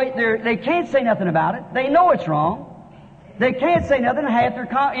on the way. They can't say nothing about it. They know it's wrong. They can't say nothing.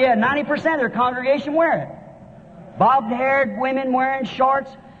 90% of their congregation wear it. Bobbed-haired women wearing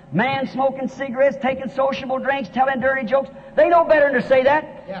shorts, man smoking cigarettes, taking sociable drinks, telling dirty jokes. They know better than to say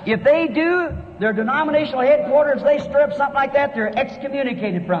that. Yeah. If they do, their denominational headquarters, they stir up something like that, they're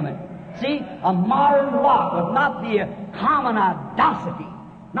excommunicated from it. See, a modern Lot with not the common audacity,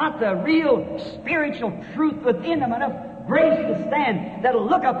 not the real spiritual truth within them, enough grace to stand that'll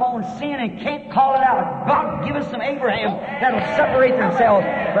look upon sin and can't call it out. God, give us some Abraham that'll separate themselves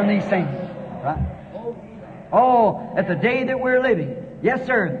from these things. Right? Oh, at the day that we're living. Yes,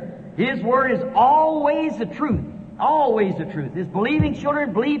 sir. His Word is always the truth. Always the truth. His believing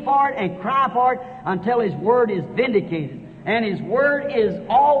children believe for it and cry for it until His Word is vindicated. And His Word is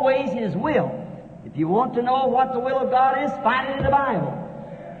always His will. If you want to know what the will of God is, find it in the Bible.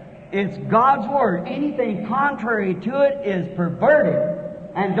 It's God's Word. Anything contrary to it is perverted.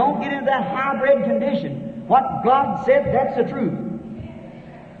 And don't get into that hybrid condition. What God said, that's the truth.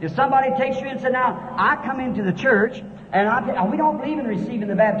 If somebody takes you and says, now, I come into the church, and we don't believe in receiving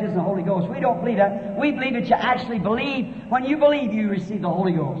the baptism of the Holy Ghost. We don't believe that. We believe that you actually believe. When you believe, you receive the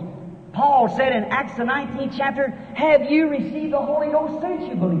Holy Ghost. Paul said in Acts the 19th chapter, have you received the Holy Ghost since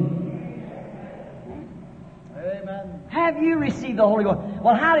you believe? Amen. Have you received the Holy Ghost?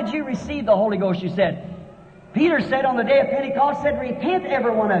 Well, how did you receive the Holy Ghost, you said? Peter said on the day of Pentecost, said, repent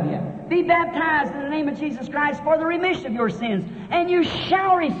every one of you. Be baptized in the name of Jesus Christ for the remission of your sins, and you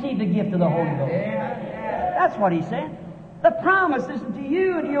shall receive the gift of the Holy Ghost. That's what he said. The promise is to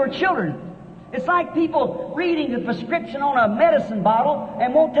you and to your children. It's like people reading the prescription on a medicine bottle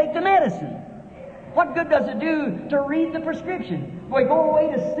and won't take the medicine. What good does it do to read the prescription? We go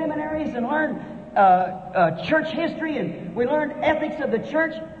away to seminaries and learn church history, and we learn ethics of the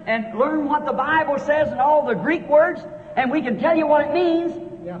church and learn what the Bible says and all the Greek words, and we can tell you what it means.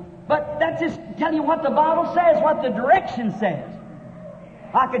 Yeah. But that's just telling you what the Bible says, what the direction says.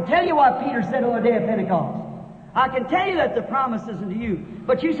 I can tell you what Peter said on the day of Pentecost. I can tell you that the promise isn't to you.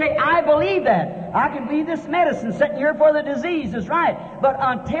 But you say, I believe that. I can believe this medicine sitting here for the disease is right. But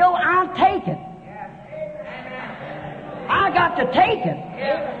until I take it, I got to take it.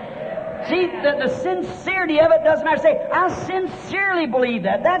 See, the sincerity of it doesn't matter. Say, I sincerely believe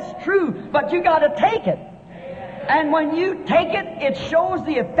that. That's true. But you got to take it. And when you take it, it shows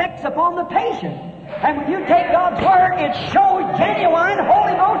the effects upon the patient. And when you take God's Word, it shows genuine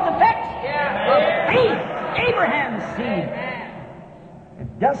Holy Ghost effects. Faith, Abraham's seed.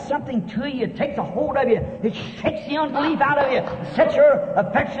 It does something to you. It takes a hold of you. It shakes the unbelief out of you. It sets your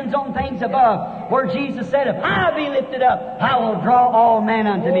affections on things above. Where Jesus said, if I be lifted up, I will draw all men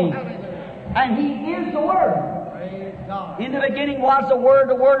unto me. And He is the Word. In the beginning was the Word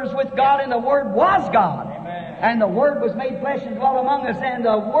was with God, and the Word was God. And the Word was made flesh and dwelt among us, and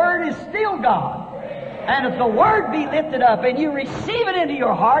the Word is still God. And if the Word be lifted up and you receive it into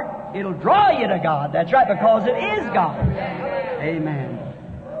your heart, it'll draw you to God. That's right, because it is God. Amen.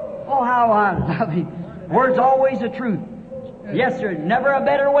 Oh, how I love it. Word's always the truth. Yes, sir. Never a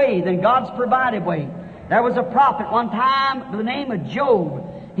better way than God's provided way. There was a prophet one time by the name of Job.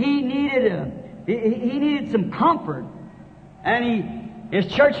 He needed some comfort. And his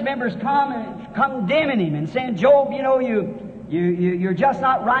church members come and condemning him and saying, Job, you know, you're just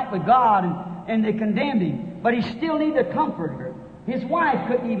not right with God. And they condemned him. But he still needed a comforter. His wife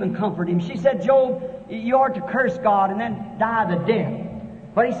couldn't even comfort him. She said, Job, you ought to curse God and then die the death.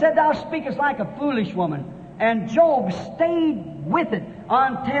 But he said, thou speakest like a foolish woman. And Job stayed with it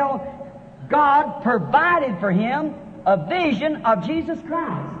until God provided for him a vision of Jesus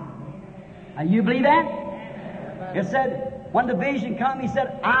Christ. Now, you believe that? It said, when the vision come, he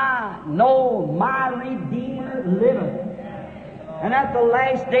said, I know my Redeemer liveth. And at the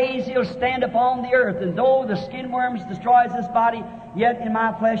last days He'll stand upon the earth. And though the skin worms destroys this body, yet in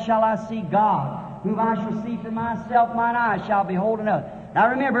my flesh shall I see God, whom I shall see for myself, mine eyes shall behold another. Now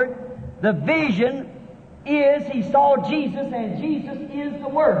remember, the vision is he saw Jesus, and Jesus is the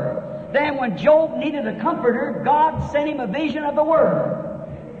Word. Then when Job needed a comforter, God sent him a vision of the Word.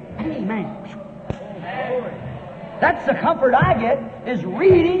 Amen. That's the comfort I get, is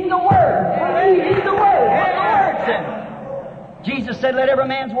reading the Word. Reading the Word. What the Word says. Jesus said, let every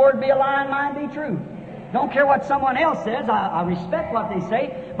man's word be a lie and mine be true. Don't care what someone else says. I respect what they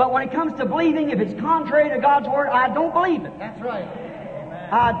say. But when it comes to believing, if it's contrary to God's Word, I don't believe it. That's right.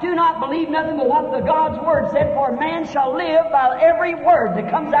 I do not believe nothing but what the God's Word said, for man shall live by every word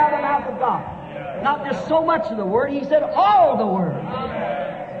that comes out of the mouth of God. Not just so much of the Word, He said all the Word.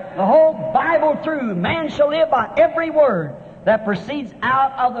 The whole Bible through, man shall live by every word that proceeds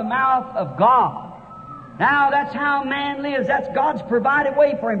out of the mouth of God. Now that's how man lives. That's God's provided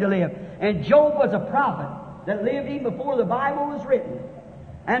way for him to live. And Job was a prophet that lived even before the Bible was written.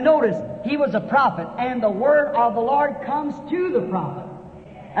 And notice, he was a prophet, and the word of the Lord comes to the prophet.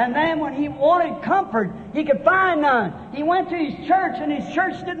 And then when he wanted comfort, he could find none. He went to his church, and his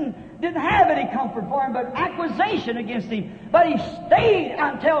church didn't have any comfort for him, but accusation against him. But he stayed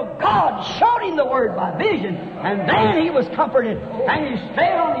until God showed him the Word by vision, and then he was comforted. And he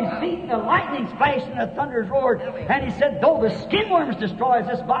stayed on his feet, and the lightnings flashed and the thunders roared. And he said, though the skin worms destroys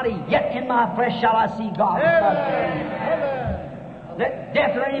this body, yet in my flesh shall I see God. Let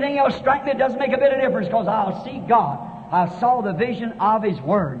death or anything else strike me, it doesn't make a bit of difference, because I'll see God. I saw the vision of His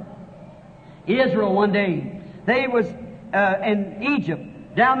Word. Israel one day, they was in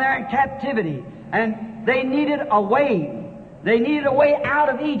Egypt, down there in captivity, and they needed a way. They needed a way out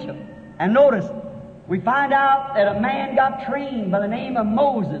of Egypt. And notice, we find out that a man got trained by the name of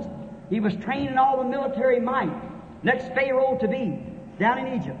Moses. He was trained in all the military might. Next Pharaoh to be, down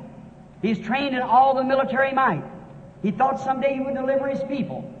in Egypt. He's trained in all the military might. He thought someday he would deliver his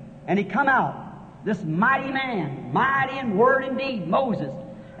people. And he come out, this mighty man, mighty in word and deed, Moses.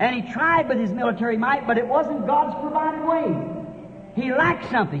 And he tried with his military might, but it wasn't God's provided way. He lacked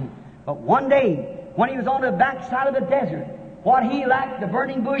something. But one day, when he was on the backside of the desert, what he lacked, the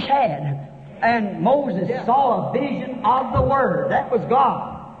burning bush had. And Moses saw a vision of the Word. That was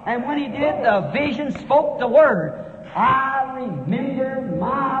God. And when he did, the vision spoke the Word. I remember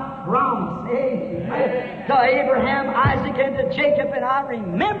my promise, amen, to Abraham, Isaac, and to Jacob, and I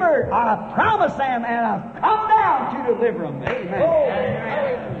remembered, I promised them, and I've come down to deliver them.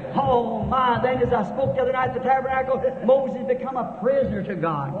 Amen. Oh my, then as I spoke the other night at the tabernacle, Moses become a prisoner to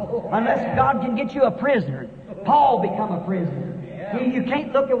God. Unless God can get you a prisoner. Paul become a prisoner. You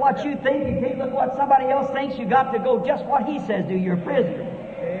can't look at what you think, you can't look at what somebody else thinks, you got to go just what he says do, you're a prisoner.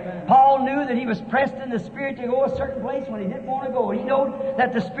 Paul knew that he was pressed in the Spirit to go a certain place when he didn't want to go. He knew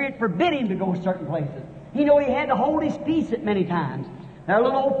that the Spirit forbid him to go certain places. He knew he had to hold his peace at many times. Now, a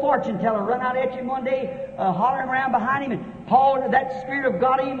little old fortune teller run out at him one day, hollering around behind him, and Paul, that Spirit of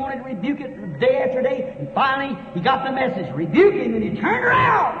God, he wanted to rebuke it day after day, and finally he got the message, rebuke him, and he turned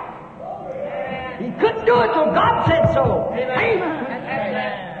around. He couldn't do it till God said so.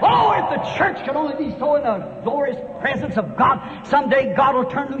 Amen. Oh, if the church could only be so in the glorious presence of God, someday God will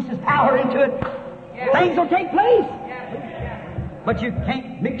turn loose His power into it. Things will take place. But you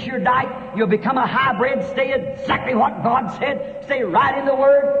can't mix your diet. You'll become a hybrid. Stay exactly what God said. Stay right in the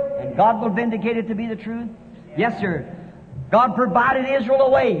Word, and God will vindicate it to be the truth. Yes, sir. God provided Israel a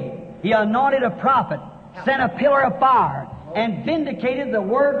way. He anointed a prophet, sent a pillar of fire, and vindicated the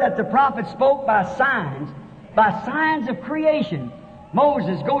Word that the prophet spoke by signs of creation.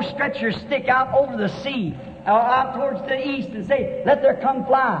 Moses, go stretch your stick out over the sea, out towards the east, and say, let there come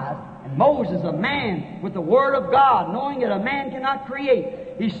flies. And Moses, a man with the Word of God, knowing that a man cannot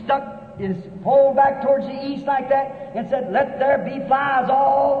create, he stuck his pole back towards the east like that and said, let there be flies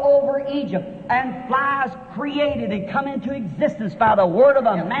all over Egypt. And flies created and come into existence by the word of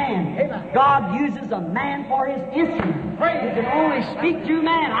a man. God uses a man for His instrument. He can only speak through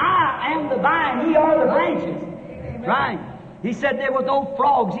man. I am the vine, ye are the branches. Right. He said there was no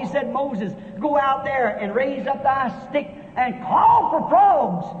frogs. He said, Moses, go out there and raise up thy stick and call for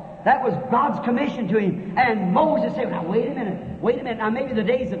frogs. That was God's commission to him. And Moses said, now wait a minute. Now maybe the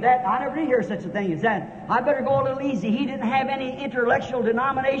days of that, I never did hear such a thing as that. I better go a little easy. He didn't have any intellectual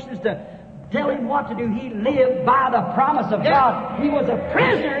denominations to tell him what to do. He lived by the promise of God. He was a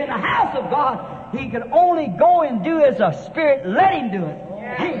prisoner in the house of God. He could only go and do as the Spirit let him do it.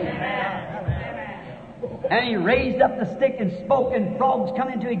 And he raised up the stick and spoke, and frogs come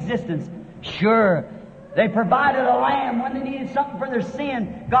into existence. Sure, they provided a lamb when they needed something for their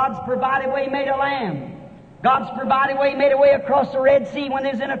sin. God's provided way made a lamb. God's provided way made a way across the Red Sea when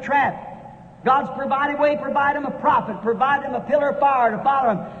they was in a trap. God's provided way, provided them a prophet, provided them a pillar of fire to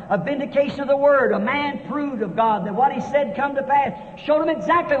follow them, a vindication of the Word. A man proved of God that what He said come to pass, showed them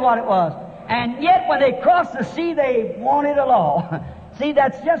exactly what it was. And yet when they crossed the sea, they wanted a law. See,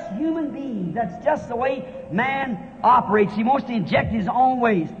 that's just human beings. That's just the way man operates. He wants to inject his own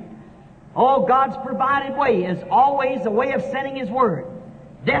ways. Oh, God's provided way is always a way of sending His Word.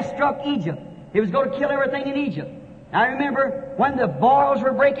 Death struck Egypt. He was going to kill everything in Egypt. I remember when the boils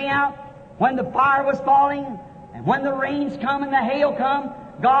were breaking out, when the fire was falling, and when the rains come and the hail come,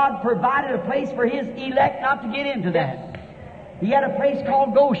 God provided a place for His elect not to get into that. He had a place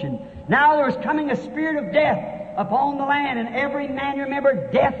called Goshen. Now there was coming a spirit of death upon the land, and every man,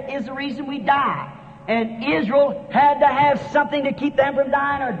 remember, death is the reason we die. And Israel had to have something to keep them from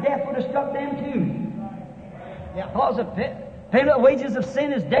dying, or death would have struck them too. Because the payment of wages of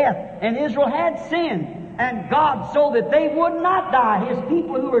sin is death. And Israel had sinned. And God, so that they would not die, His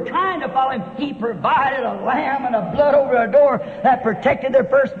people who were trying to follow Him, He provided a lamb and a blood over a door that protected their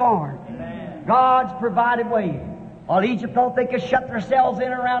firstborn. Amen. God's provided way. While Egypt thought they could shut themselves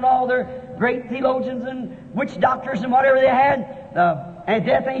in around all their great theologians and witch doctors and whatever they had, and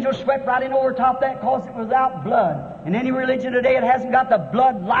death angels swept right in over top of that because it was without blood. In any religion today, it hasn't got the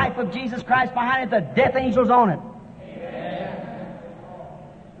blood life of Jesus Christ behind it. The death angels on it. Amen.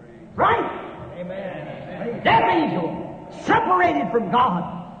 Right? Amen. Death angel separated from God.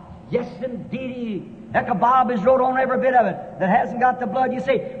 Yes, indeed. Echabod has wrote on every bit of it that hasn't got the blood. You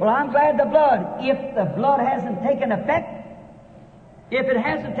say, well, I'm glad the blood. If the blood hasn't taken effect, if it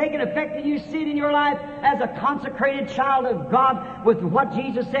hasn't taken effect and you see it in your life as a consecrated child of God with what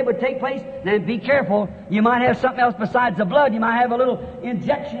Jesus said would take place, then be careful. You might have something else besides the blood. You might have a little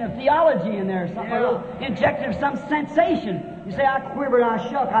injection of theology in there, something, a little injection of some sensation. You say, I quivered, I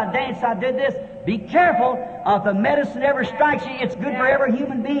shook, I danced, I did this. Be careful. If the medicine ever strikes you, it's good for every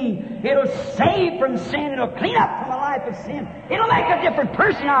human being. It'll save from sin. It'll clean up from a life of sin. It'll make a different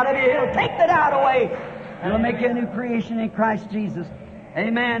person out of you. It'll take the doubt away. It'll make you a new creation in Christ Jesus.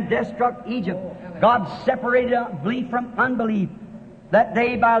 Amen. Death struck Egypt. God separated belief from unbelief. That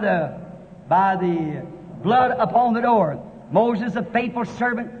day by the blood upon the door. Moses, a faithful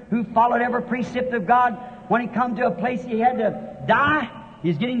servant who followed every precept of God, when he come to a place he had to die,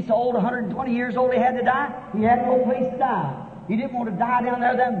 he's getting so old, 120 years old, he had to die. He had no place to die. He didn't want to die down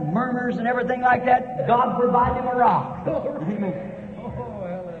there, them murmurs and everything like that. God provided him a rock.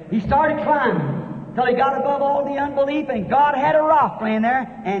 Amen. He started climbing till he got above all the unbelief, and God had a rock laying there,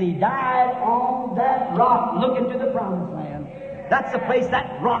 and he died on that rock looking to the promised land. That's the place.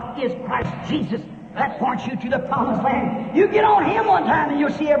 That rock is Christ Jesus. That points you to the promised land. You get on Him one time and you'll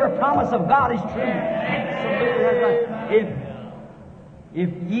see every promise of God is true. Absolutely. If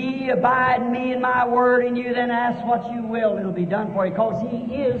ye abide in me and my word in you, then ask what you will. It'll be done for you, because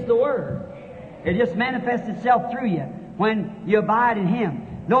He is the Word. It just manifests itself through you when you abide in Him.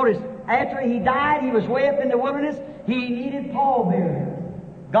 Notice, after He died, He was way up in the wilderness. He needed pallbearers.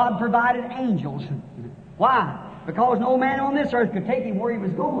 God provided angels. Why? Because no man on this earth could take Him where He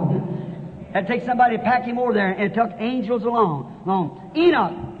was going. Had to take somebody to pack Him over there, and it took angels along.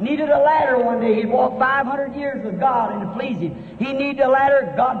 Enoch needed a ladder one day. He'd walked 500 years with God and to please Him. He needed a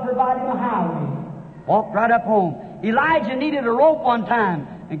ladder. God provided him a highway. Walked right up home. Elijah needed a rope one time,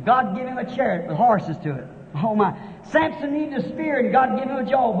 and God gave him a chariot with horses to it. Oh my. Samson needed a spear, and God gave him a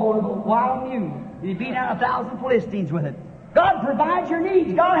jawbone of a wild mule. And he beat out 1,000 Philistines with it. God provides your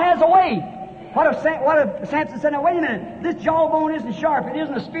needs. God has a way. What if Samson said, now wait a minute, this jawbone isn't sharp, it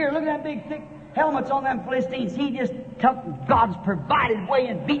isn't a spear, look at that big thick helmets on them Philistines. He just took God's provided way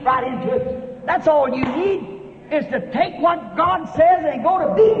and beat right into it. That's all you need, is to take what God says and go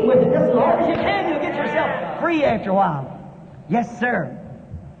to beating with it. Just as hard as you can, you'll get yourself free after a while. Yes, sir.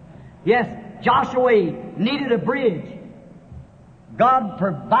 Yes, Joshua needed a bridge. God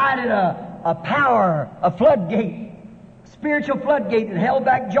provided a power, a floodgate. Spiritual floodgate that held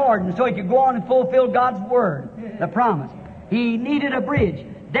back Jordan so he could go on and fulfill God's word, the promise. He needed a bridge.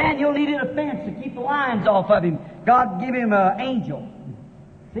 Daniel needed a fence to keep the lions off of him. God gave him an angel.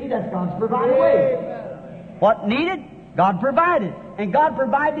 See, that's God's provided way. What needed? God provided. And God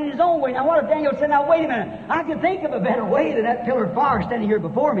provided His own way. Now what if Daniel said, now wait a minute, I can think of a better way than that pillar of fire standing here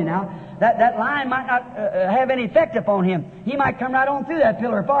before me now. That line might not have any effect upon him. He might come right on through that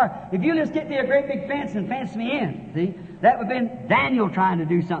pillar of fire. If you just get me a great big fence and fence me in, see, that would have been Daniel trying to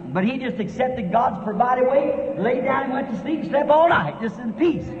do something. But he just accepted God's provided way, laid down and went to sleep and slept all night, just in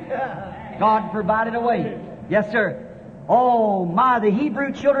peace. God provided a way. Yes, sir. Oh my, the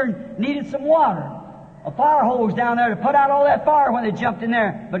Hebrew children needed some water. A fire hose down there to put out all that fire when they jumped in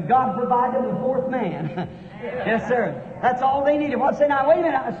there. But God provided the fourth man. Yes, sir. That's all they needed. Well, say, now, wait a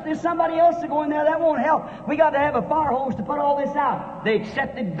minute. There's somebody else to go in there. That won't help. We got to have a fire hose to put all this out. They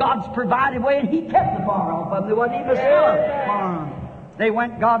accepted God's provided way, and He kept the fire off of them. There wasn't even a smell of fire on them. They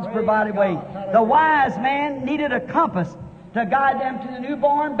went God's provided way. The wise man needed a compass to guide them to the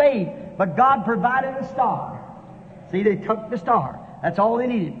newborn babe, but God provided a star. See, they took the star. That's all they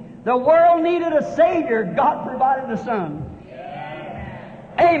needed. The world needed a Savior. God provided the Son.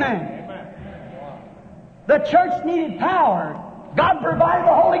 Amen. The church needed power. God provided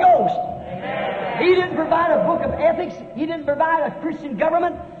the Holy Ghost. He didn't provide a book of ethics. He didn't provide a Christian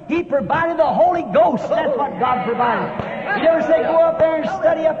government. He provided the Holy Ghost. That's what God provided. He never said, go up there and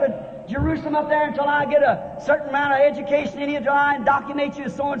study up at Jerusalem up there until I get a certain amount of education in you, until I indoctrinate you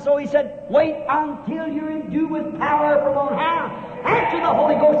so-and-so. He said, wait until you're endued with power from on high. After the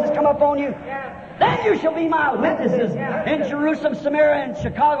Holy Ghost has come upon you, then you shall be my witnesses in Jerusalem, Samaria, and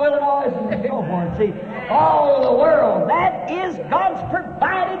Chicago, Illinois, and so forth. See, all over the world. That is God's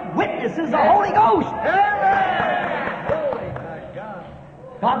provided witnesses, the Holy Ghost.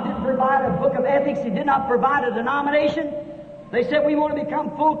 God didn't provide a book of ethics. He did not provide a denomination. They said, we want to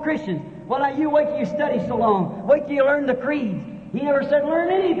become full Christians. Well, now you wait till you study so long. Wait till you learn the creeds. He never said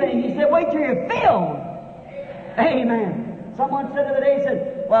learn anything. He said, wait till you're filled. Amen. Someone said the other day, he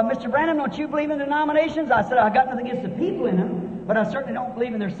said, well, Mr. Branham, don't you believe in denominations? I said, I got nothing against the people in them, but I certainly don't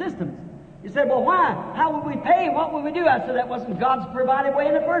believe in their systems. He said, well, why? How would we pay? What would we do? I said, that wasn't God's provided way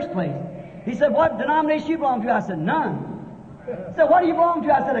in the first place. He said, what denomination you belong to? I said, none. He said, what do you belong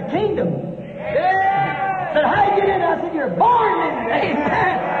to? I said, a kingdom. Yeah. I said, how do you get in? I said, you're born in it.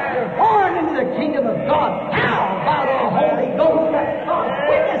 Amen. You're born into the kingdom of God. How? By the Holy Ghost. That's God's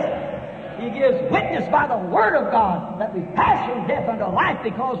witness. He gives witness by the Word of God that we pass from death unto life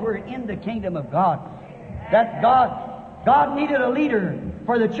because we're in the kingdom of God. That God needed a leader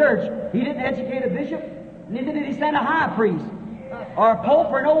for the church. He didn't educate a bishop, neither did He send a high priest or a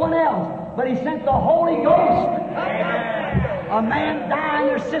pope or no one else, but He sent the Holy Ghost. A man dying,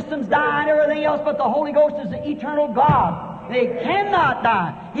 their systems die and everything else, but the Holy Ghost is the eternal God. They cannot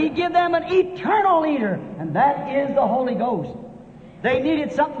die. He give them an eternal leader, and that is the Holy Ghost. They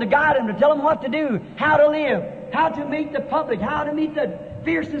needed something to guide them, to tell them what to do, how to live, how to meet the public, how to meet the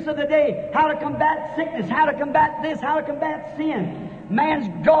fierceness of the day, how to combat sickness, how to combat this, how to combat sin.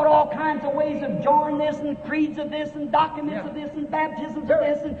 Man's got all kinds of ways of joining this and creeds of this and documents of this and baptisms of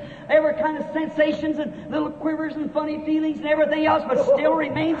this and every kind of sensations and little quivers and funny feelings and everything else, but still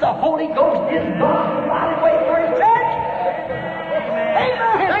remains the Holy Ghost is God's provided way for His church.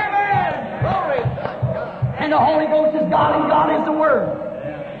 Amen. Amen. Glory. And the Holy Ghost is God and God is the Word.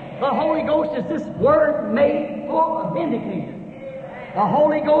 The Holy Ghost is this Word made full of vindicator. The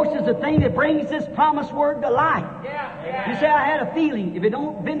Holy Ghost is the thing that brings this promised Word to life. You say, I had a feeling. If it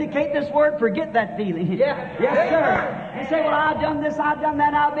don't vindicate this Word, forget that feeling. Yes, sir. You say, well, I've done this, I've done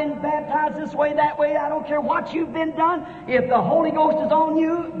that, I've been baptized this way, that way, I don't care what you've been done. If the Holy Ghost is on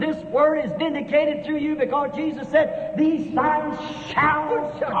you, this Word is vindicated through you because Jesus said, these signs shall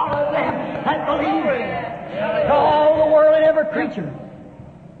follow them that believe. To all the world and every creature.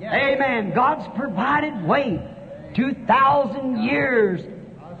 Amen. God's provided way. 2,000 years.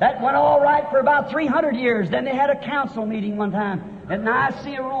 That went all right for about 300 years. Then they had a council meeting one time at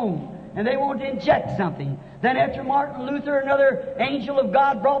Nicaea, Rome, and they wanted to inject something. Then after Martin Luther, another angel of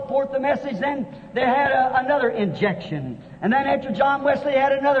God brought forth the message, then they had another injection. And then after John Wesley, they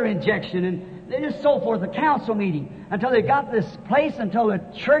had another injection, and they just so forth, a council meeting, until they got this place, until the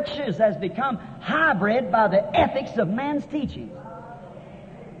churches has become hybrid by the ethics of man's teaching.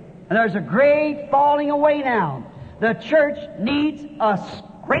 And there's a great falling away now. The church needs a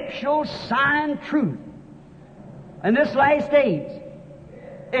scriptural sign truth. In this last days,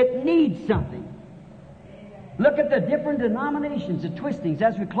 it needs something. Look at the different denominations, the twistings,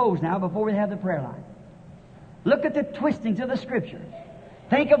 as we close now before we have the prayer line. Look at the twistings of the Scripture.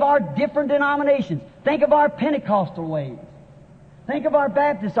 Think of our different denominations. Think of our Pentecostal ways. Think of our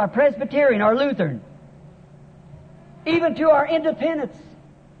Baptists, our Presbyterian, our Lutheran. Even to our independents.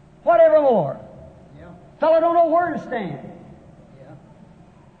 Whatever more. Fellow don't know where to stand.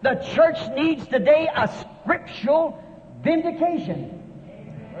 The church needs today a scriptural vindication.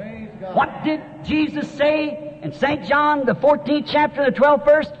 What did Jesus say in St. John, the 14th chapter, the 12th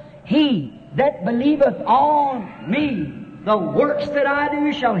verse? He that believeth on me, the works that I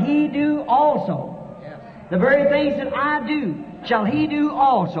do shall he do also. The very things that I do shall he do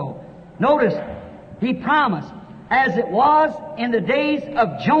also. Notice, he promised, as it was in the days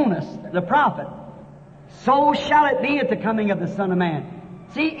of Jonas, the prophet, so shall it be at the coming of the Son of Man.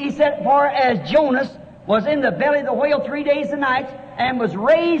 See, he said, for as Jonas was in the belly of the whale 3 days and nights, and was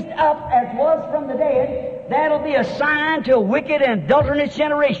raised up as was from the dead, that'll be a sign to a wicked and adulterous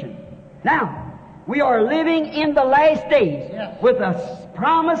generation. Now, we are living in the last days with a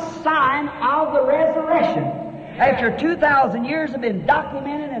promised sign of the resurrection. After 2,000 years have been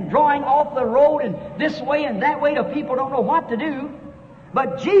documented and drawing off the road and this way and that way till people don't know what to do.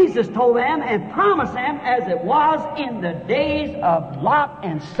 But Jesus told them and promised them, as it was in the days of Lot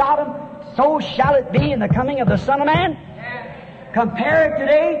and Sodom, so shall it be in the coming of the Son of Man. Compare it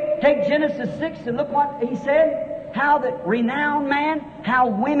today. Take Genesis 6 and look what he said. How the renowned man, how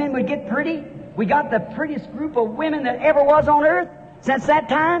women would get pretty. We got the prettiest group of women that ever was on earth since that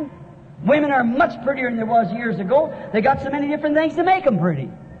time. Women are much prettier than there was years ago. They got so many different things to make them pretty.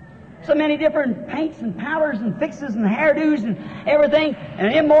 So many different paints and powders and fixes and hairdos and everything,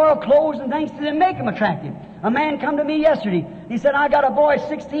 and immoral clothes and things to them make them attractive. A man come to me yesterday. He said, I got a boy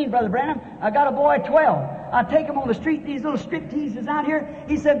 16, Brother Branham. I got a boy 12. I take him on the street, these little strip teases out here.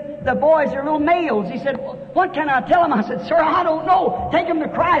 He said, the boys are little males. He said, what can I tell them? I said, sir, I don't know. Take them to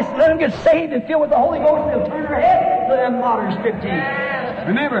Christ and let them get saved and filled with the Holy Ghost, and they'll turn their head to them modern strip teases.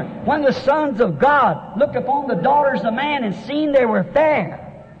 Remember, when the sons of God looked upon the daughters of man and seen they were fair,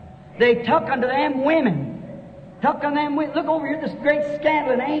 they took unto them women. Took unto them women. Look over here, this great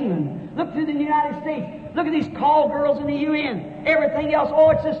scandal in England. Look through the United States. Look at these call girls in the UN. Everything else,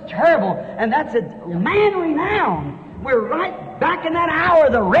 oh, it's just terrible. And that's a man renowned. We're right back in that hour.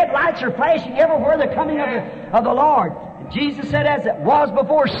 The red lights are flashing everywhere, the coming of the Lord. And Jesus said, as it was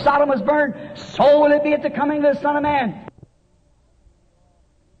before Sodom was burned, so will it be at the coming of the Son of Man.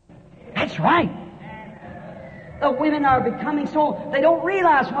 That's right. The women are becoming so, they don't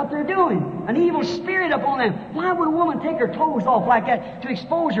realize what they're doing. An evil spirit upon them. Why would a woman take her clothes off like that to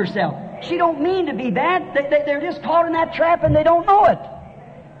expose herself? She don't mean to be bad. They're just caught in that trap and they don't know it.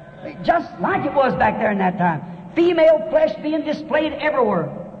 Just like it was back there in that time. Female flesh being displayed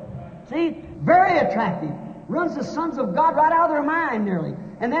everywhere. See? Very attractive. Runs the sons of God right out of their mind nearly.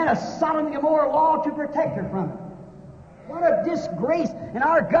 And then a Sodom and Gomorrah law to protect her from it. What a disgrace. And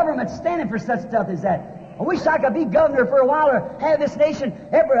our government standing for such stuff as that. I wish I could be governor for a while or have this nation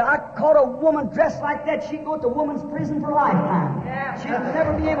ever. I caught a woman dressed like that, she'd go to woman's prison for a lifetime. She'd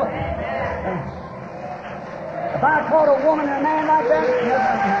never be able. If I caught a woman and a man like that.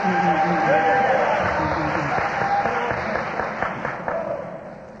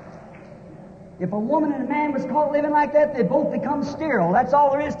 If a woman and a man was caught living like that, they both become sterile. That's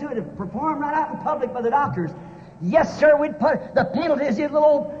all there is to it. It's performed right out in public by the doctors. Yes, sir, we'd put the penalty is this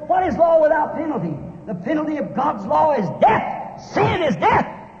little. What is law without penalty? The penalty of God's law is death. Sin is death.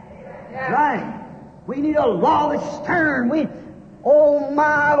 Yeah. Right. We need a law that's stern. Oh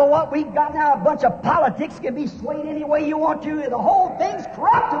my, what we've got now, a bunch of politics can be swayed any way you want to. The whole thing's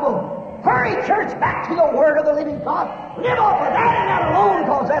corruptible. Hurry, church, back to the Word of the living God. Live off of that and that alone,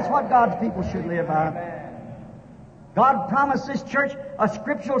 because that's what God's people should live by. God promised this church a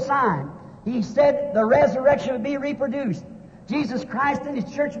scriptural sign. He said the resurrection would be reproduced. Jesus Christ and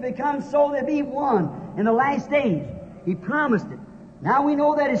His church will become so they be one in the last days. He promised it. Now we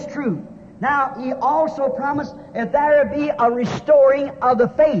know that it's true. Now He also promised that there would be a restoring of the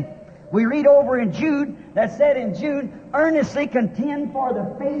faith. We read over in Jude, that said in Jude, earnestly contend for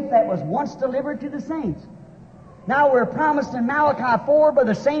the faith that was once delivered to the saints. Now we're promised in Malachi 4 by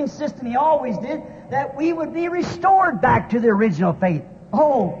the same system He always did, that we would be restored back to the original faith.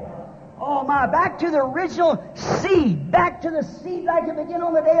 Oh my, back to the original seed. Back to the seed like it began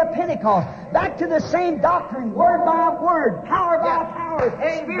on the day of Pentecost. Back to the same doctrine, word by word, power by power,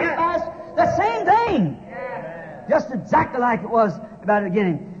 spirit by the same thing. Just exactly like it was about the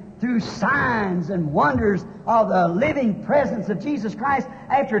beginning. Through signs and wonders of the living presence of Jesus Christ,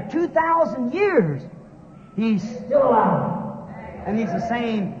 after 2,000 years, He's still alive. And He's the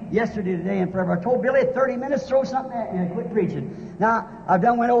same yesterday, today, and forever. I told Billy 30 minutes, throw something at me and quit preaching. Now, I've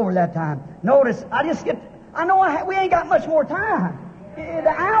done went over that time. Notice, I know we ain't got much more time. The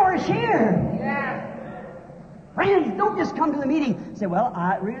hour is here. Yeah. Friends, don't just come to the meeting and say, well,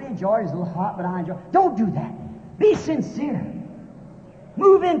 I really enjoyed it. It's a little hot, but I enjoyed it. Don't do that. Be sincere.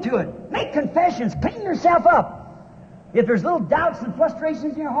 Move into it. Make confessions. Clean yourself up. If there's little doubts and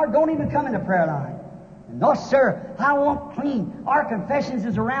frustrations in your heart, don't even come in the prayer line. No, sir, I want clean. Our confessions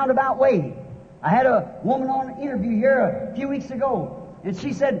is a roundabout way. I had a woman on an interview here a few weeks ago, and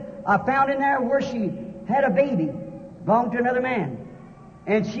she said, I found in there where she had a baby, belonged to another man.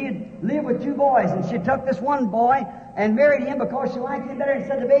 And she had lived with 2 boys, and she took this one boy and married him because she liked him better and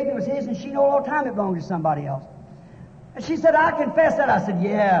said the baby was his, and she knew all the time it belonged to somebody else. And she said, I confess that. I said,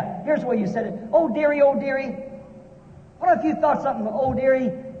 yeah. Here's the way you said it. Oh, dearie, what if you thought something, oh, dearie,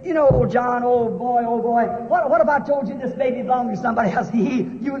 you know, old John, old boy, what if I told you this baby belonged to somebody else?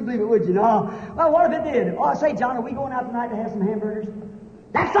 You wouldn't believe it, would you? No. Well, what if it did? Oh, say, John, are we going out tonight to have some hamburgers?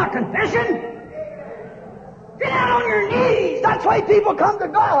 That's not confession. Get down on your knees. That's why people come to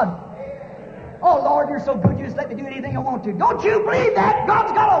God. Oh, Lord, you're so good, you just let me do anything I want to. Don't you believe that?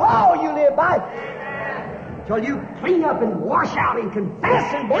 God's got a law you live by. Till you clean up and wash out and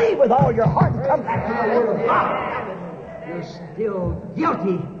confess and believe with all your heart and come back to the Word of God, you're still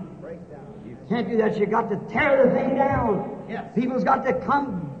guilty. You can't do that. You've got to tear the thing down. People's got to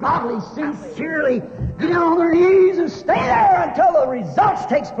come godly, sincerely, get down on their knees and stay there until the results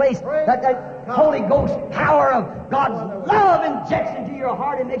takes place. That Holy Ghost power of God's love injects into your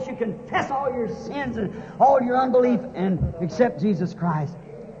heart and makes you confess all your sins and all your unbelief and accept Jesus Christ.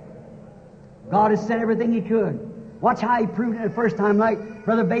 God has said everything He could. Watch how He proved it the first time, like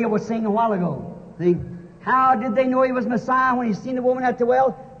Brother Bale was saying a while ago. See, how did they know He was Messiah when He seen the woman at the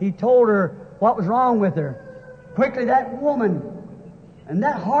well? He told her what was wrong with her. Quickly, that woman, in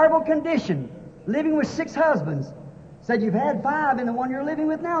that horrible condition, living with 6 husbands, said, you've had 5 and the one you're living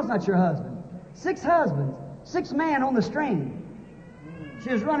with now is not your husband. 6 husbands, 6 men on the string she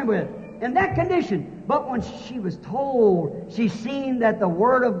was running with. In that condition. But when she was told, she seen that the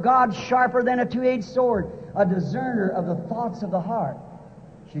Word of God sharper than a two-edged sword, a discerner of the thoughts of the heart.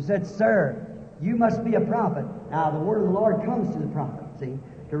 She said, sir, you must be a prophet. Now, the Word of the Lord comes to the prophet, see,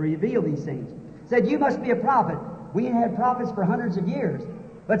 to reveal these things. Said, you must be a prophet. We ain't had prophets for hundreds of years.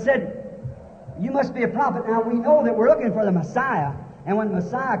 But said, you must be a prophet. Now, we know that we're looking for the Messiah. And when the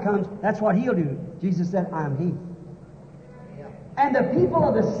Messiah comes, that's what He'll do. Jesus said, I'm He. And the people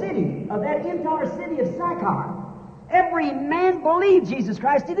of the city, of that entire city of Sychar, every man believed Jesus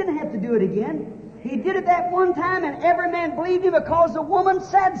Christ. He didn't have to do it again. He did it that one time, and every man believed Him because the woman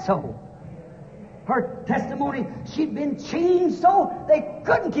said so. Her testimony, she'd been changed so they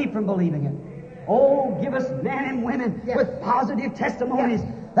couldn't keep from believing it. Oh, give us men and women with positive testimonies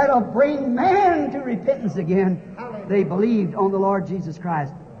that'll bring man to repentance again. They believed on the Lord Jesus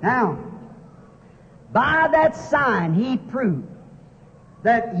Christ. Now, by that sign, He proved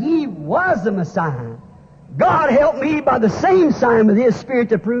that He was the Messiah. God help me by the same sign with His Spirit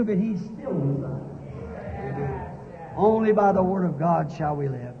to prove that He's still the Messiah. Only by the Word of God shall we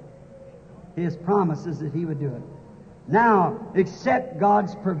live. His promises that He would do it. Now, accept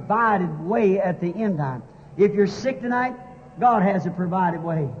God's provided way at the end time. If you're sick tonight, God has a provided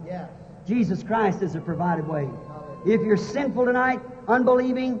way. Yes. Jesus Christ is a provided way. If you're sinful tonight,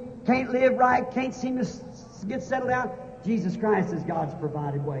 unbelieving, can't live right, can't seem to get settled down, Jesus Christ is God's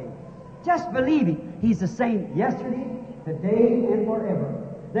provided way. Just believe Him. He's the same yesterday, today, and forever.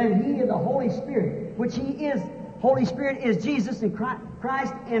 Then He and the Holy Spirit, which He is, Holy Spirit is Jesus and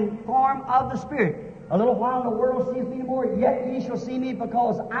Christ in form of the Spirit. A little while the world sees me no more, yet ye shall see me,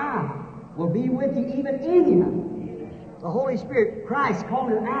 because I will be with you even in you. The Holy Spirit, Christ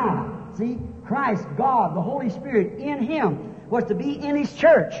called it I. See, Christ, God, the Holy Spirit in Him was to be in His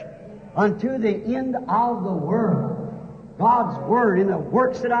church unto the end of the world. God's Word, in the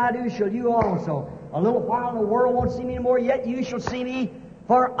works that I do shall you also. A little while the world won't see me no more, yet you shall see me,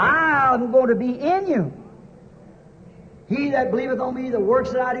 for I am going to be in you. He that believeth on me, the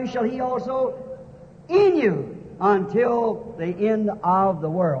works that I do shall he also in you until the end of the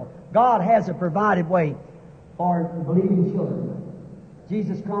world. God has a provided way for believing children.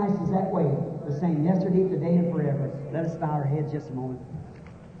 Jesus Christ is that way, the same yesterday, today, and forever. Let us bow our heads just a moment.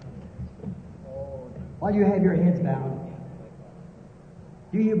 While you have your heads bowed,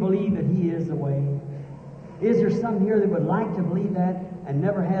 do you believe that He is the way? Is there some here that would like to believe that and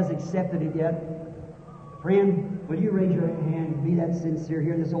never has accepted it yet? Friend, will you raise your hand and be that sincere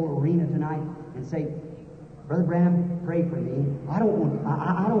here in this old arena tonight and say, Brother Branham, pray for me. I don't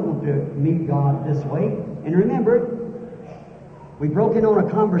want to meet God this way. And remember, we broke in on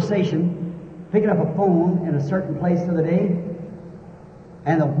a conversation, picking up a phone in a certain place the other day,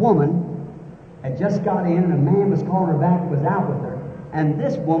 and a woman had just got in, and a man was calling her back, was out with her. And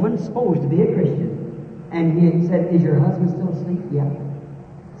this woman, supposed to be a Christian, and he said, is your husband still asleep? Yeah.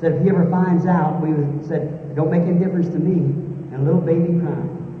 Said, if he ever finds out, said, it don't make any difference to me. And a little baby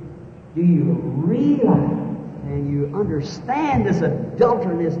crying. Do you realize and you understand this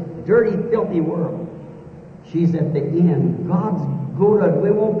adulterous, dirty, filthy world? She's at the end. God's good.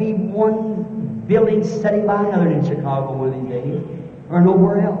 There won't be one building setting by another in Chicago one of these days, or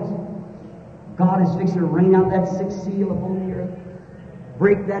nowhere else. God is fixing to rain out that 6th seal upon the earth,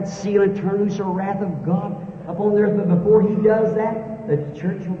 break that seal and turn loose the wrath of God upon the earth. But before He does that, the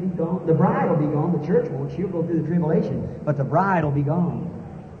church will be gone. The bride will be gone. The church won't. She'll go through the tribulation, but the bride will be gone.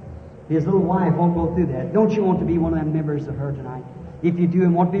 His little wife won't go through that. Don't you want to be one of them members of her tonight? If you do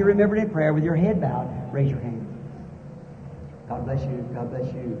and want to be remembered in prayer with your head bowed, raise your hand. God bless you. God bless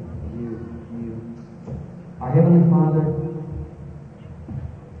you. You. Our Heavenly Father,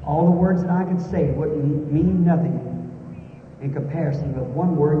 all the words that I could say wouldn't mean nothing in comparison with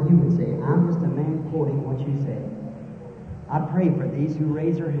one word you would say. I'm just a man quoting what you said. I pray for these who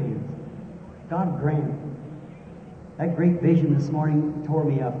raise their hands. God grant. That great vision this morning tore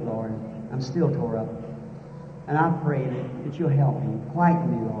me up, Lord. I'm still tore up. And I pray that you'll help me,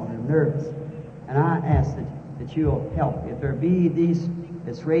 quieten me, Lord. I'm nervous. And I ask that you'll help. If there be these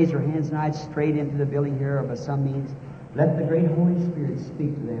that's raised their hands tonight straight into the building here or by some means, let the great Holy Spirit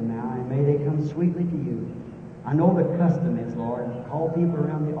speak to them now, and may they come sweetly to you. I know the custom is, Lord, call people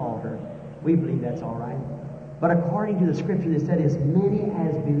around the altar. We believe that's all right. But according to the Scripture, it said, as many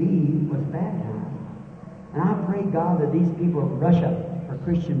as believed was baptized. And I pray, God, that these people rush up for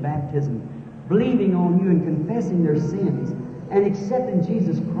Christian baptism, believing on you and confessing their sins and accepting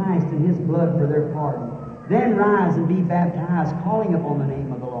Jesus Christ and His blood for their pardon. Then rise and be baptized, calling upon the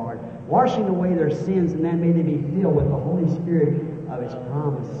name of the Lord, washing away their sins, and then may they be filled with the Holy Spirit of His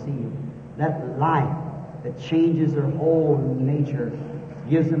promised seed. That life that changes their whole nature,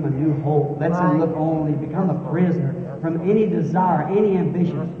 gives them a new hope, lets them look only, become a prisoner from any desire, any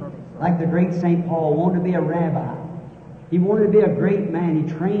ambition. Like the great St. Paul wanted to be a rabbi. He wanted to be a great man.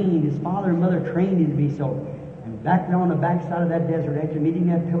 He trained, his father and mother trained him to be so. And back there on the backside of that desert, after meeting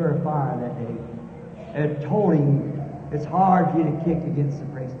that pillar of fire that day, it told him, it's hard for you to kick against the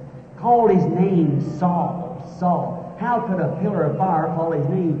priest. Called his name Saul, Saul. How could a pillar of fire call his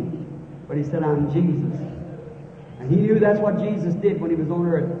name? But he said, I'm Jesus. And he knew that's what Jesus did when he was on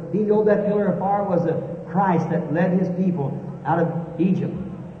earth. He knew that pillar of fire was the Christ that led his people out of Egypt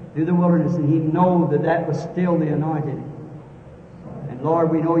through the wilderness, and he knew that that was still the anointed. And Lord,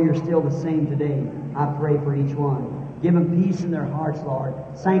 we know you're still the same today. I pray for each one. Give them peace in their hearts, Lord.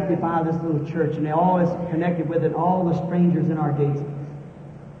 Sanctify this little church and all that's connected with it, all the strangers in our gates.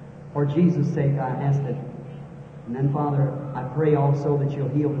 For Jesus' sake, I ask it. And then, Father, I pray also that you'll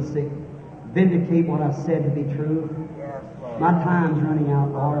heal the sick. Vindicate what I've said to be true. My time's running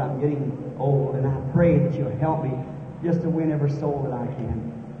out, Lord. I'm getting old, and I pray that you'll help me just to win every soul that I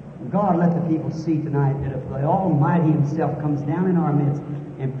can. And God, let the people see tonight that if the Almighty Himself comes down in our midst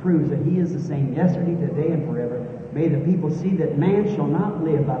and proves that He is the same yesterday, today, and forever, may the people see that man shall not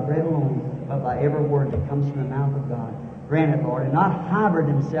live by bread alone, but by every word that comes from the mouth of God. Grant it, Lord, and not harbor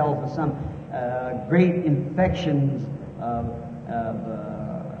themselves with some great infections of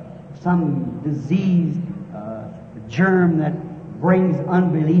some disease, germ that brings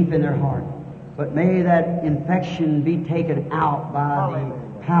unbelief in their heart. But may that infection be taken out by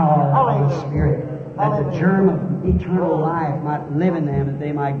the power of the Spirit, that the germ of eternal life might live in them, and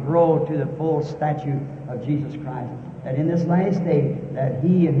they might grow to the full stature of Jesus Christ. That in this last day, that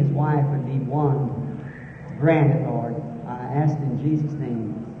he and his wife would be one. Grant it, Lord. I ask in Jesus'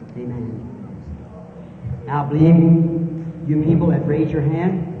 name. Amen. Now, believe you people that raise your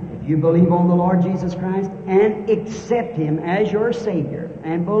hand, if you believe on the Lord Jesus Christ and accept Him as your Savior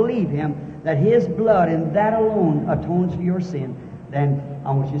and believe Him that His blood and that alone atones for your sin, then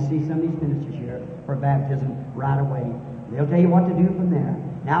I want you to see some of these ministers here for baptism right away. They'll tell you what to do from there.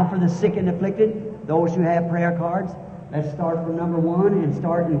 Now for the sick and afflicted, those who have prayer cards, let's start from number 1 and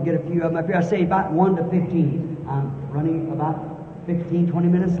start and get a few of them up here. I say about 1 to 15. I'm running about 15, 20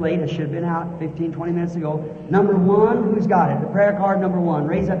 minutes late. I should have been out 15, 20 minutes ago. Number 1, who's got it? The prayer card number 1.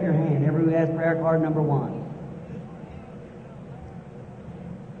 Raise up your hand. Everyone who has prayer card number 1.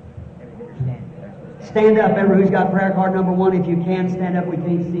 Stand up, everyone who's got prayer card number 1. If you can stand up, we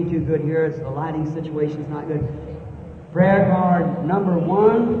can't see too good here. The lighting situation's not good. Prayer card number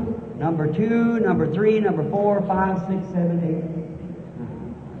 1, number 2, number 3, number 4, 5, 6, 7,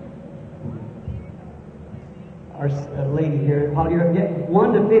 8. Our lady here, while you're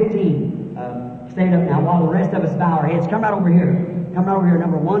 1 to 15, stand up now while the rest of us bow our heads. Come right over here. Come right over here,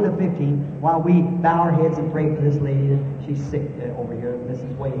 number 1 to 15, while we bow our heads and pray for this lady. She's sick over here.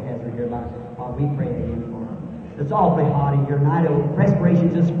 Mrs. Wade has her here while we pray again for her. It's awfully hot in here tonight.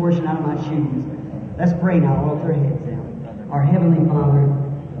 Perspiration just squirting out of my shoes. Let's pray now. We'll put our heads down. Our Heavenly Father,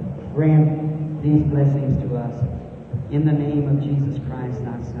 grant these blessings to us. In the name of Jesus Christ,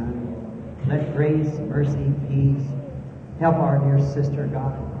 thy Son. Let grace, mercy, peace help our dear sister,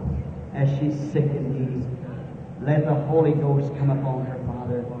 God, as she's sick and needs. Let the Holy Ghost come upon her,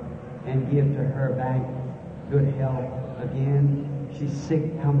 Father, and give to her back good health again. She's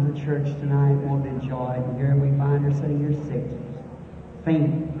sick, come to church tonight, won't enjoy it. And here we find her sitting here sick,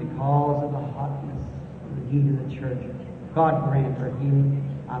 faint because of the hotness and the heat of the church. God grant her healing.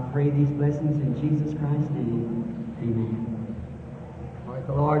 I pray these blessings in Jesus Christ's name. Amen.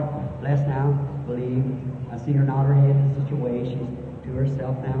 The Lord bless now, believe. I see her nod her head in such a way. She's to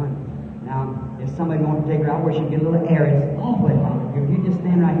herself now. And now, if somebody wants to take her out where she can get a little air, it's awfully hot here. You just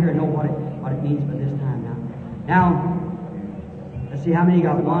stand right here and know what it means for this time now. Now, Let's see how many you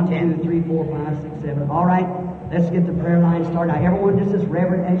got. 1, 2, 3, 4, 5, 6, 7. All right, let's get the prayer line started. Now, everyone just as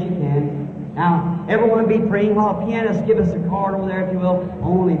reverent as you can. Now, everyone be praying while pianists give us a card over there, if you will.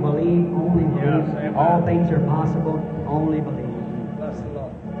 Only believe, only believe. Yes, All things are possible. Only believe. Bless the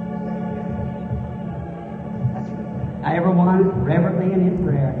Lord. That's right. Now, everyone reverently and in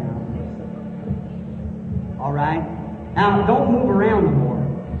prayer now. All right. Now, don't move around no more.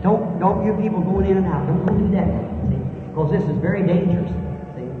 Don't you people going in and out. Don't do that. See, because this is very dangerous.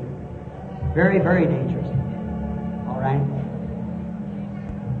 See, very, very dangerous. All right.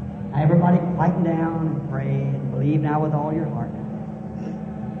 Now, everybody, quieten down and pray and believe now with all your heart.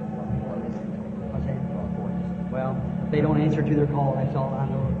 What's that? Well, if they don't answer to their call, that's all I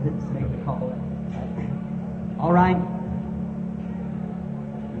know. Let's make the call. All right.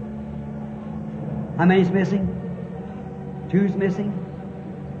 How many's missing? 2's missing.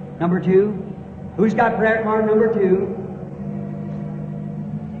 Number 2. Who's got prayer card number 2?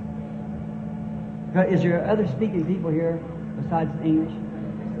 Is there other speaking people here besides English?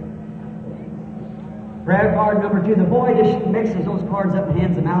 Prayer card number 2. The boy just mixes those cards up and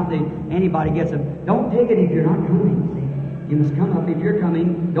hands them out. Anybody gets them. Don't take it if you're not coming. See? You must come up if you're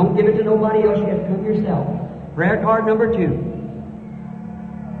coming. Don't give it to nobody else. You have to come yourself. Prayer card number 2.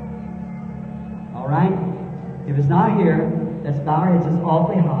 All right? If it's not here, let's bow our heads. It's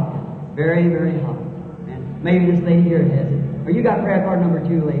awfully hot. Very, very hot. And maybe this lady here has it. Or you got prayer card number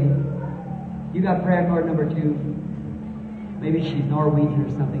 2, lady? You got prayer card number 2? Maybe she's Norwegian or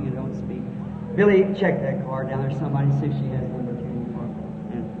something and don't speak. Billy, check that card down there. Somebody see if she has number 2.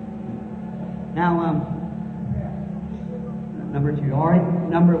 Now, number 2. All right.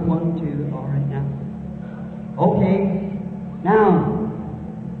 Number 1, 2. All right. Now. Okay. Now.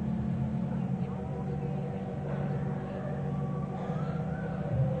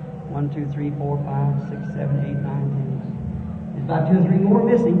 One, 2, 3, 4, 5, 6, 7, 8, 9, 10. There's about 2 or 3 more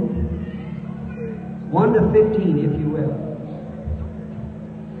missing. 1 to 15, if you will.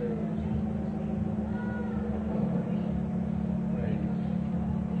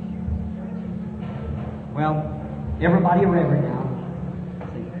 Well, everybody reverent now.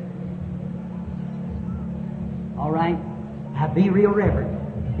 All right? Now be real reverent.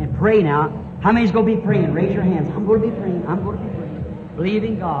 And pray now. How many's going to be praying? Raise your hands. I'm going to be praying. I'm going to be praying.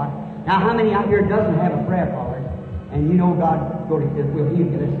 Believing God. Now, how many out here doesn't have a prayer card? And you know God will heal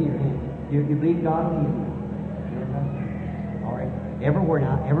you. Let's see your hand. You believe God will heal you. All right. Everywhere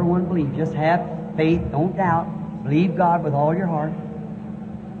now. Everyone believe. Just have faith. Don't doubt. Believe God with all your heart.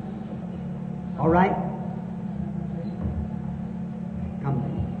 All right? Come.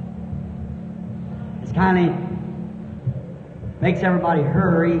 It's kind of makes everybody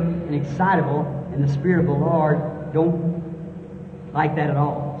hurry and excitable, and the Spirit of the Lord don't like that at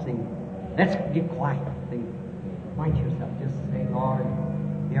all. See, let's get quiet. See, quiet yourself. Just say, Lord,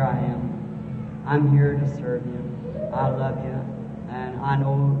 here I am. I'm here to serve you. I love you, and I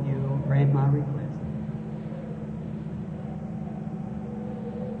know you'll grant my request.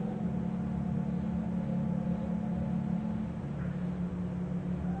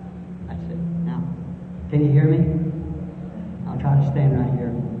 That's it. Now, can you hear me? I'll try to stand right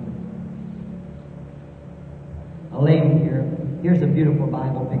here. A lady here. Here's a beautiful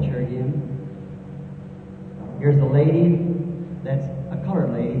Bible picture again. Here's a lady that's a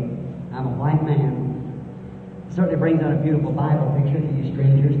colored lady. I'm a white man. It certainly brings out a beautiful Bible picture to you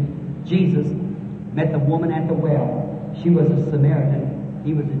strangers. Jesus met the woman at the well. She was a Samaritan.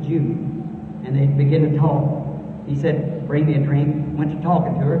 He was a Jew. And they began to talk. He said, bring me a drink. Went to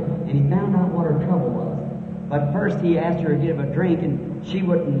talking to her, and he found out what her trouble was. But first he asked her to give a drink, and she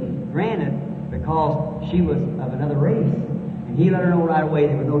wouldn't grant it because she was of another race. And he let her know right away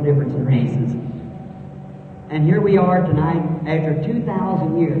there was no difference in races. And here we are tonight after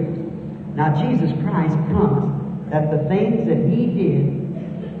 2,000 years. Now Jesus Christ promised that the things that he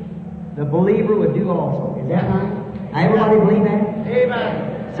did, the believer would do also. Is that right? Now everybody believe that?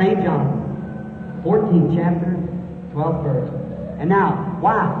 Amen. St. John, 14th chapter, 12th verse. And now,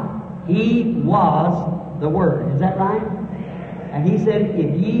 wow, he was the Word. Is that right? And he said,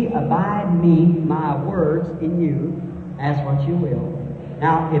 if ye abide me, my words in you, ask what you will.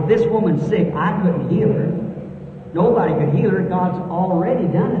 Now, if this woman's sick, I couldn't heal her. Nobody could heal her. God's already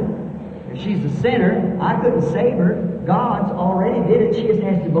done it. If she's a sinner, I couldn't save her. God's already did it. She just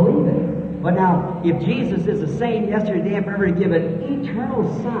has to believe it. But now, if Jesus is the same yesterday, today, and forever to give an eternal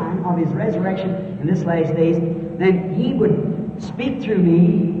sign of his resurrection in this last days, then he would speak through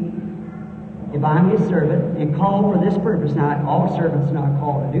me if I'm his servant and call for this purpose. Now, all servants are not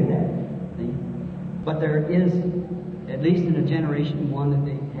called to do that. See? But there is, at least in a generation, one that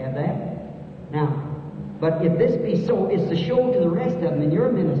they have that. Now, But if this be so, it's to show to the rest of them in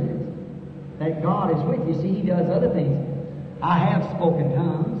your ministries that God is with you. See, He does other things. I have spoken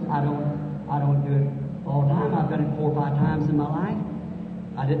tongues. I don't do it all the time. I've done it 4 or 5 times in my life.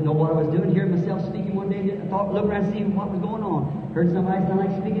 I didn't know what I was doing. Heard myself speaking one day. I thought, look around and see what was going on. Heard somebody sound like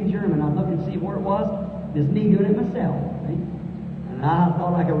speaking German. I looked and see where it was. It's me doing it myself. Right? And I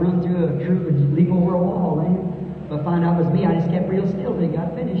thought I could run through a troop and leap over a wall. Right? But find out it was me. I just kept real still till it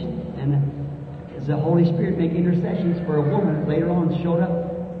got finished. And as the Holy Spirit making intercessions for a woman later on showed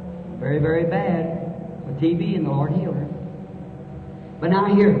up very, very bad with TB, and the Lord healed her. But now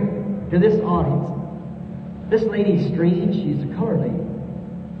here, to this audience, this lady's strange. She's a colored lady.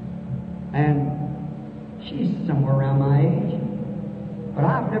 And she's somewhere around my age. But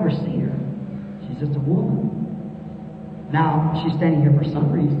I've never seen her. She's just a woman. Now, she's standing here for some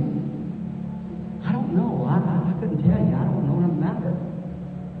reason. I don't know. I couldn't tell you. I don't know nothing about her.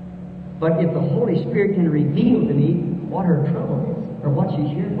 But if the Holy Spirit can reveal to me what her trouble is, or what she's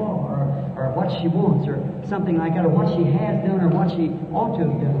here for, or what she wants, or something like that, or what she has done, or what she ought to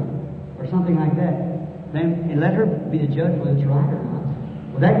have done, or something like that, then and let her be the judge whether it's right or not.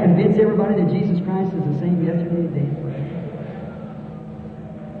 Will that convince everybody that Jesus Christ is the same yesterday, today, and forever?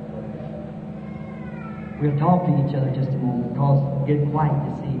 We'll talk to each other just a moment, because get quiet,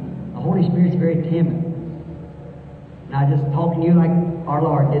 you see. The Holy Spirit's very timid. Now, just talking to you like our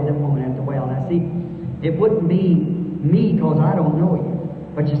Lord did the woman at the well. Now, see, it wouldn't be me because I don't know you.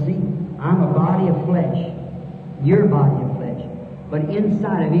 But you see, I'm a body of flesh. You're a body of flesh. But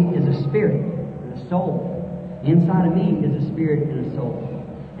inside of me is a spirit and a soul. Inside of me is a spirit and a soul.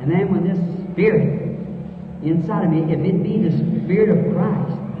 And then when this spirit inside of me, if it be the Spirit of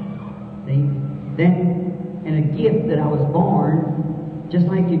Christ, see, then in a gift that I was born, just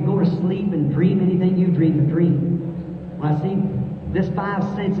like you go to sleep and dream anything, you dream a dream. Well, I see, this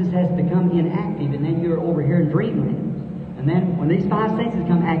 5 senses has become inactive, and then you're over here in dreamland. And then when these 5 senses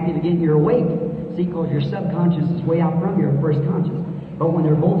come active again, you're awake. See, because your subconscious is way out from your first conscious. But when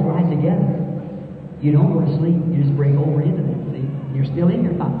they're both right together, you don't go to sleep. You just break over into them. See, you're still in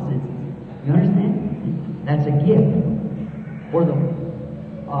your 5 senses. You understand? That's a gift for the.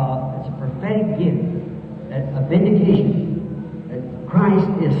 It's a prophetic gift, a vindication that Christ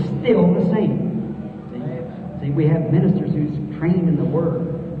is still the same. See, we have ministers who's trained in the Word.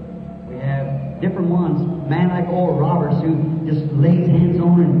 We have different ones, man like Oral Roberts, who just lays hands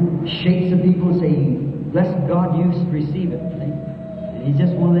on and shakes the people and say, "Bless God, you receive it." See? And he's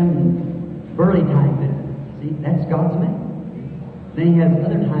just one of them burly type. See, that's God's man. Then he has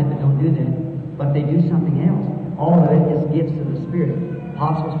other type that don't do that, but they do something else. All of it is gifts of the Spirit.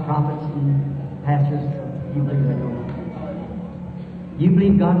 Apostles, prophets, and pastors. You believe that, don't you? You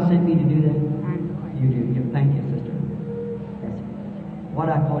believe God sent me to do that? You do. Thank you, sister. That's what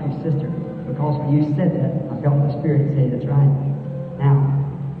I call you sister, because when you said that, I felt the Spirit say, that's right. Now,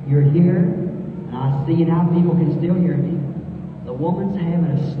 you're here, and I see now people can still hear me. The woman's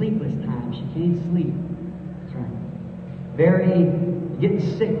having a sleepless time. She can't sleep. That's right. Getting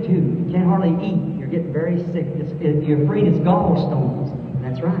sick too. You can't hardly eat. You're getting very sick. You're afraid it's gallstones.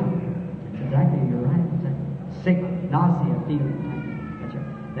 That's right. That's exactly, you're right. Sick, nausea, feeling. That's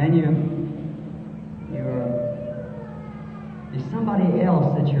right. Then there's somebody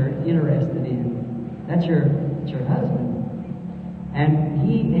else that you're interested in. That's your husband. And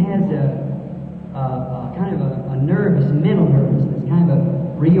he has a kind of a mental nervousness, kind of a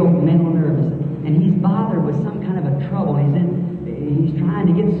real mental nervousness. And he's bothered with some kind of a trouble. He's trying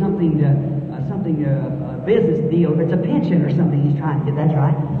to get a business deal. It's a pension or something he's trying to get. That's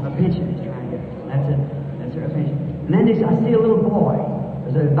right. A pension he's trying to get. That's it. That's a pension. And then I see a little boy.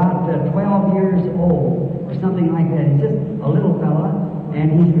 He's about 12 years old or something like that. He's just a little fella,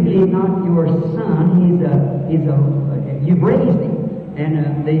 and he's really not your son. You've raised him,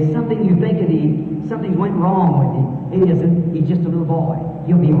 and there's something you think something went wrong with him. It isn't. He's just a little boy.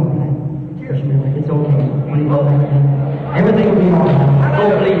 He'll be all right. Just remember, it's okay. When he goes back, everything will be all right.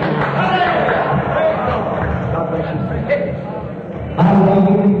 Oh, please. God bless you. I don't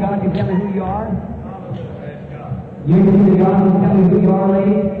know you, God, you tell me who you are. You believe that God will tell me who you are,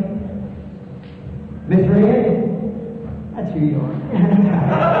 lady? Miss Red? That's who you are.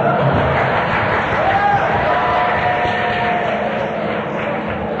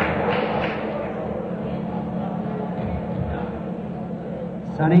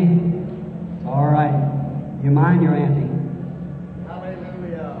 Sonny? It's all right. You mind your auntie?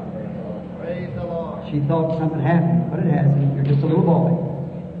 Hallelujah. Praise the Lord. She thought something happened, but it hasn't. You're just a little boy.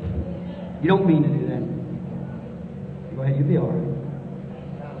 You don't mean to do that. Go ahead, you'll be all right.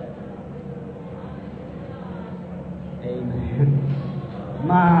 Amen.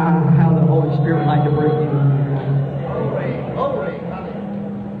 My, how the Holy Spirit would like to break you.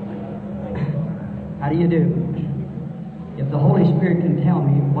 do. If the Holy Spirit can tell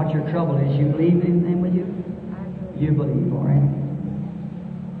me what your trouble is, you believe in them, will you? You believe, all right?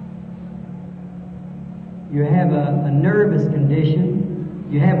 You have a nervous condition.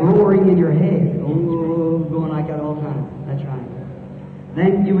 You have roaring in your head. Oh, going like that all the time. That's right.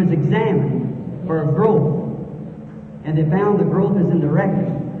 Then you was examined for a growth. And they found the growth is in the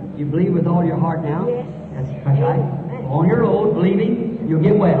rectum. You believe with all your heart now? Yes. That's right. On your road, believing, you'll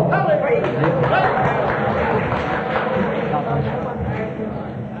get well.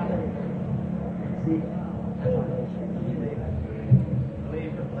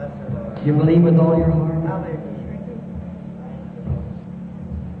 You believe with all your heart?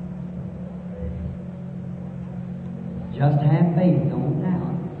 Just have faith, don't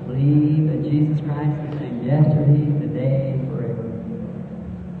doubt. Believe that Jesus Christ is the same yesterday, today, and forever.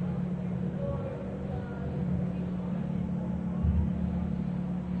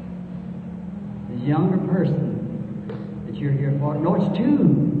 This younger person that you're here for, no, it's two.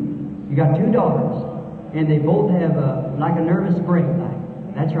 You got two daughters, and they both have like a nervous break.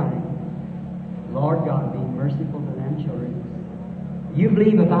 That's right. Lord God, be merciful to them children. You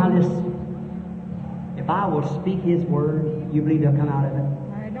believe if I will speak His word, you believe they'll come out of it?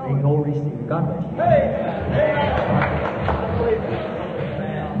 I know. They go receive it. God bless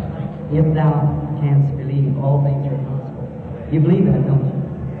you. If thou canst believe, all things are possible. You believe that, don't you?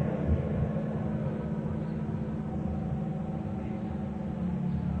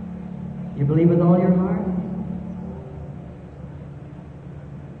 You believe with all your heart?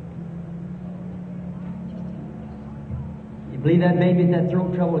 You believe that baby with that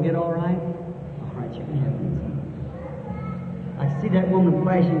throat trouble will get all right? All right, you can have it. I see that woman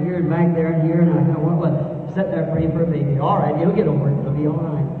flashing here and back there and here, and I thought, what? Sitting there praying for a baby. All right, he'll get over it. It'll be all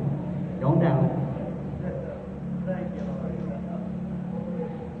right. Don't doubt it.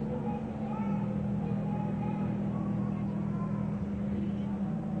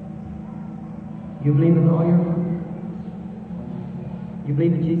 You believe with all your heart? You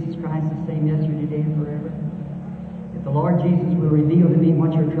believe that Jesus Christ is the same yesterday, today, and forever? If the Lord Jesus will reveal to me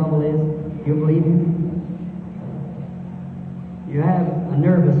what your trouble is, you believe Him? You have a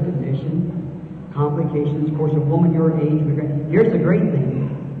nervous condition, complications. Of course, a woman your age. Here's the great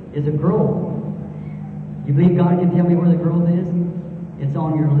thing: is a growth. You believe God can tell me where the growth is? It's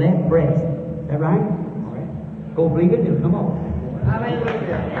on your left breast. Is that right? All right. Go believe it. Come on.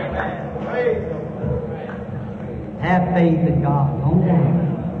 Hallelujah. Amen. Praise the Lord. Have faith in God. Don't doubt.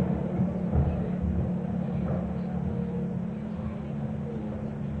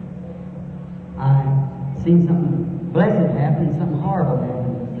 I've seen something blessed happen and something horrible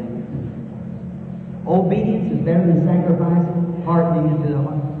happen. Obedience is better than sacrifice, hearkening into the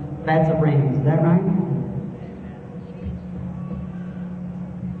fats of rams. Is that right?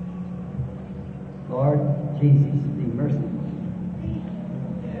 Lord Jesus, be merciful.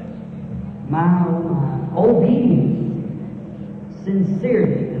 My, oh my, obedience,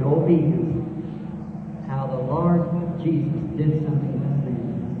 sincerity in obedience. How the Lord Jesus did something with them.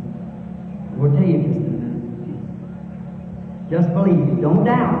 We'll tell you just in a minute. Just believe. Don't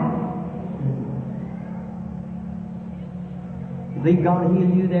doubt. You believe God will heal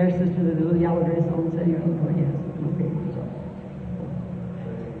you there, sister, the little yellow dress on, sitting here? Oh, yes. Okay.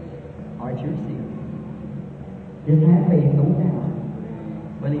 All right, you receive. Just have faith. Don't doubt.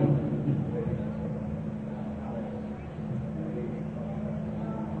 Believe.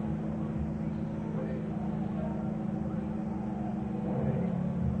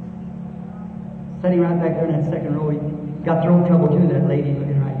 Sitting right back there in that second row, got throat trouble too, that lady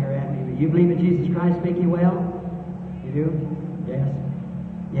looking right here at me. But you believe that Jesus Christ make you well? You do? Yes.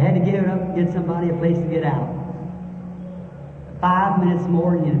 You had to give it up, get somebody a place to get out. 5 minutes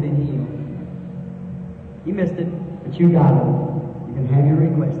more and you'd have been healed. You missed it, but you got it. You can have your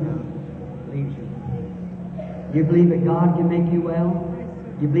request now. Believe you. You believe that God can make you well?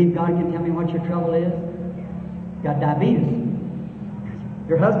 You believe God can tell me what your trouble is? Got diabetes.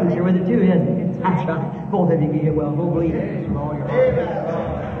 Your husband's here with it too, isn't he? That's right. Both of you can get well. Go believe it with all your heart.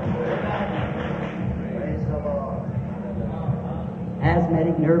 Praise the Lord.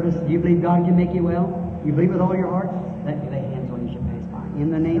 Asthmatic, nervous. Do you believe God can make you well? You believe with all your heart? Let me lay hands on you, shall pass by.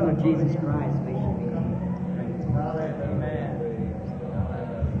 In the name of Jesus Christ, may you be healed.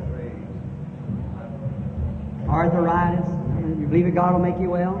 Arthritis. You believe that God will make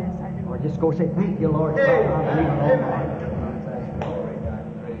you well? Or just go say, thank you, Lord. I believe with all my heart.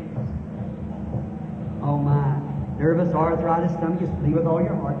 Oh my, nervous, arthritis, stomach, just believe with all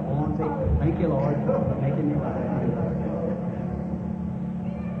your heart. Go on and say, thank you, Lord, for making me well.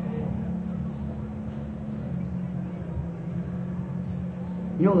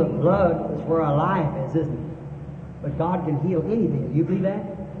 You know, the blood is where our life is, isn't it? But God can heal anything. Do you believe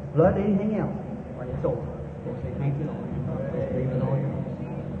that? Blood, anything else. Or it's over. We'll say, thank you, Lord. Just believe with all your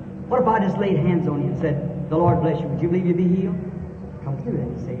heart. What if I just laid hands on you and said, the Lord bless you? Would you believe you'd be healed? Come through that,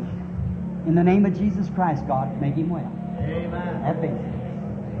 you see. In the name of Jesus Christ, God, make him well. Amen. Have faith.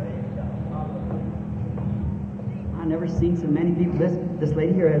 I've never seen so many people. This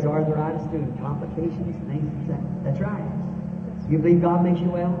lady here has arthritis too, complications, things like that. That's right. You believe God makes you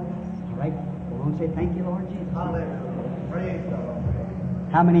well? All right. Well, don't say thank you, Lord Jesus. Hallelujah. Praise the Lord.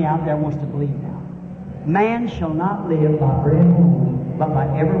 How many out there wants to believe now? Man shall not live by bread alone, but by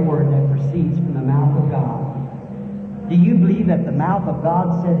every word that proceeds from the mouth of God. Do you believe that the mouth of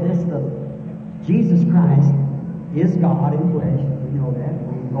God said this? Jesus Christ is God in flesh. We know that.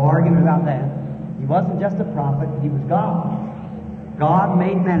 We've no argument about that. He wasn't just a prophet. He was God. God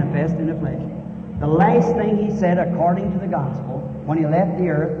made manifest in the flesh. The last thing he said, according to the gospel, when he left the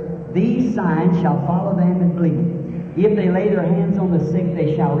earth, these signs shall follow them that believe. If they lay their hands on the sick,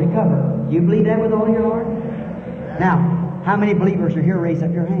 they shall recover. Do you believe that with all your heart? Now, how many believers are here? Raise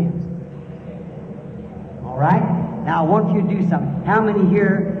up your hands. All right? Now, I want you to do something. How many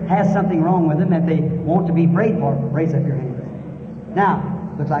here has something wrong with them that they want to be prayed for? Raise up your hands. Now,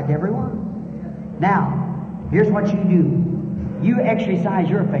 looks like everyone. Now, here's what you do. You exercise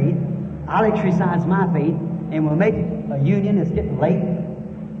your faith. I'll exercise my faith. And we'll make a union. It's getting late.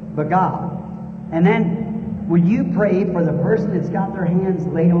 But God. And then, will you pray for the person that's got their hands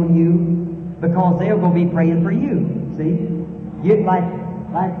laid on you? Because they're going to be praying for you. See? You,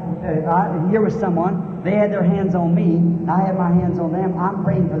 here was someone. They had their hands on me. I had my hands on them. I'm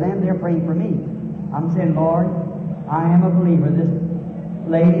praying for them. They're praying for me. I'm saying, Lord, I am a believer. This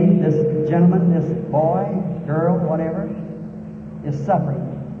lady, this gentleman, this boy, girl, whatever, is suffering.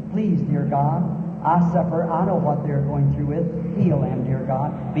 Please, dear God, I suffer. I know what they're going through with. Heal them, dear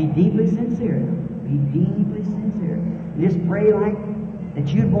God. Be deeply sincere. Be deeply sincere. And just pray like that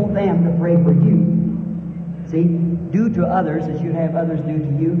you'd want them to pray for you. See, do to others as you have others do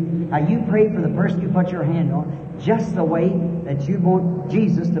to you. Now you pray for the person you put your hand on just the way that you want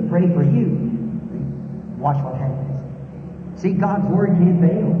Jesus to pray for you. See? Watch what happens. See, God's Word can't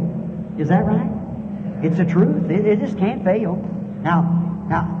fail. Is that right? It's the truth. It just can't fail. Now,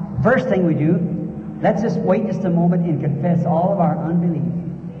 first thing we do, let's just wait just a moment and confess all of our unbelief.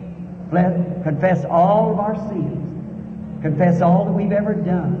 Confess all of our sins. Confess all that we've ever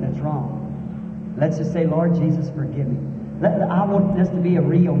done that's wrong. Let's just say, Lord Jesus, forgive me. I want this to be a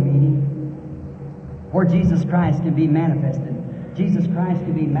real meeting where Jesus Christ can be manifested. Jesus Christ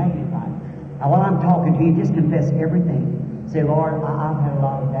can be magnified. Now, while I'm talking to you, just confess everything. Say, Lord, I've had a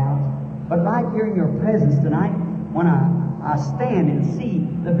lot of doubts. But right here in your presence tonight, when I stand and see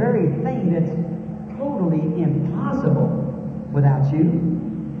the very thing that's totally impossible without you,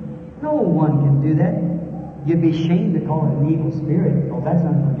 no one can do that. You'd be ashamed to call it an evil spirit, because that's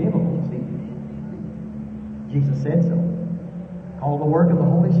unforgivable, you see. Jesus said so. Call the work of the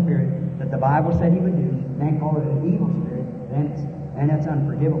Holy Spirit that the Bible said He would do, then call it an evil spirit, then that's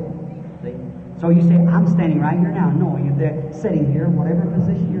unforgivable. See? So you say, I'm standing right here now, knowing if they're sitting here, whatever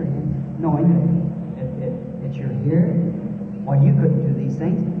position you're in, knowing that you're here. Well, you couldn't do these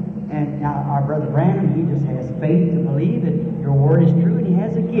things. And now our brother Brandon, he just has faith to believe that your word is true, and he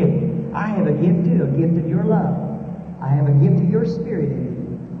has a gift. I have a gift too, a gift of your love. I have a gift of your spirit in me.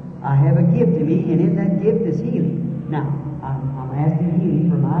 I have a gift in me, and in that gift is healing. Now, I'm asking healing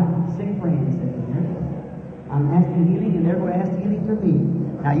for my sick friends sitting here. I'm asking healing, and they're going to ask healing for me.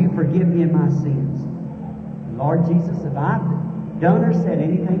 Now, you forgive me of my sins. Lord Jesus, if I've done or said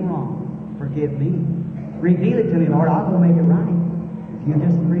anything wrong, forgive me. Reveal it to me, Lord. I'll go make it right. If you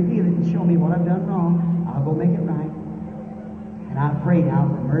just reveal it and show me what I've done wrong, I'll go make it right. And I pray now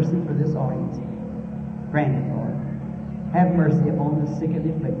for mercy for this audience. Grant it, Lord. Have mercy upon the sick and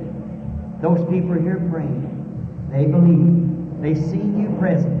afflicted. Those people are here praying. They believe. They've seen you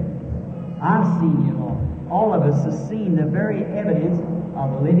present. I've seen you, Lord. All of us have seen the very evidence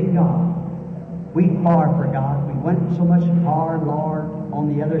of the living God. We far for God. We went so much far, Lord, on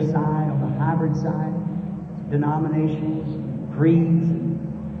the other side, on the hybrid side. Denominations, creeds,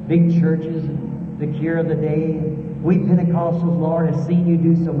 big churches, the cure of the day. We Pentecostals, Lord, have seen you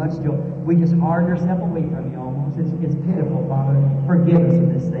do so much till we just harden ourselves away from you almost. It's pitiful, Father. Forgive us of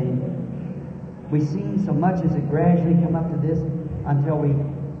this thing. We've seen so much as it gradually come up to this until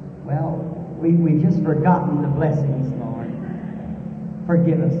we've just forgotten the blessings, Lord.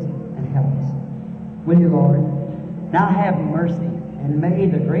 Forgive us and help us. Will you, Lord? Now have mercy, and may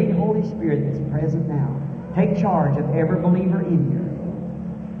the great Holy Spirit that's present now take charge of every believer in here.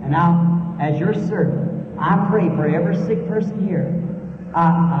 And now, as your servant, I pray for every sick person here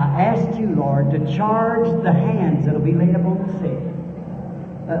I ask you, Lord, to charge the hands that will be laid upon the sick.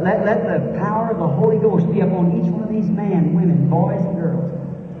 Let the power of the Holy Ghost be upon each one of these men, women, boys, and girls,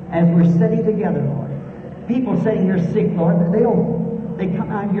 as we're sitting together, Lord. People sitting here sick, Lord, they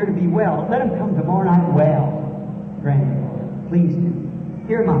come out here to be well. Let them come tomorrow night well. Grant it, Lord. Please do.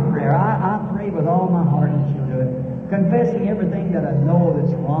 Hear my prayer. I pray with all my heart that you'll do it, confessing everything that I know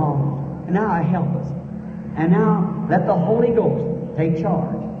that's wrong. And now I help us. And now let the Holy Ghost take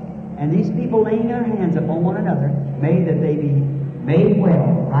charge. And these people laying their hands upon one another, may that they be made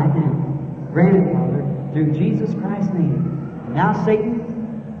well right now. Grant it, Father, through Jesus Christ's name. And now, Satan,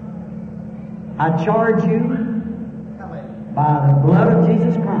 I charge you by the blood of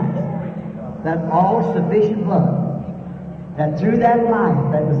Jesus Christ, that all-sufficient blood, that through that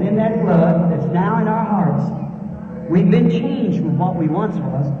life that was in that blood that's now in our hearts, we've been changed from what we once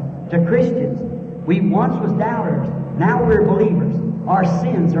was to Christians. We once was doubters. Now we're believers. Our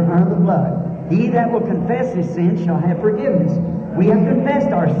sins are under the blood. He that will confess his sins shall have forgiveness. We have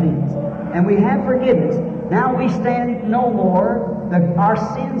confessed our sins, and we have forgiveness. Now we stand no more. Our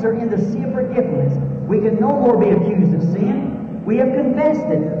sins are in the sea of forgiveness. We can no more be accused of sin. We have confessed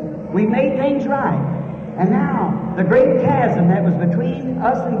it. We made things right. And now, the great chasm that was between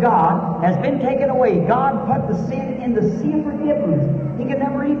us and God has been taken away. God put the sin in the sea of forgiveness. He can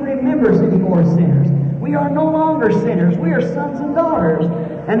never even remember us anymore as sinners. We are no longer sinners. We are sons and daughters.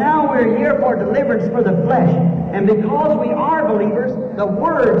 And now we're here for deliverance for the flesh. And because we are believers, the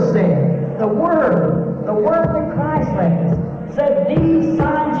Word said, the Word that Christ left us, said, these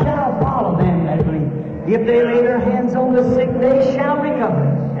signs shall follow them that believe. If they lay their hands on the sick, they shall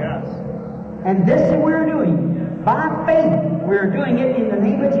recover. And this is what we're doing. By faith, we're doing it in the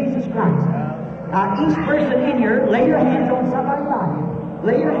name of Jesus Christ. Now, each person in here, lay your hands on somebody by you.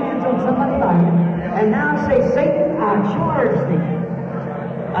 Lay your hands on somebody by you. And now say, Satan, I charge thee.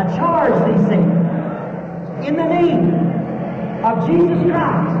 I charge thee, Satan. In the name of Jesus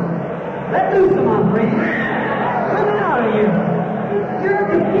Christ. Let loose of my friend. Come out of you. You're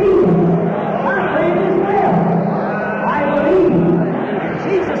confused. My friend is well. I believe.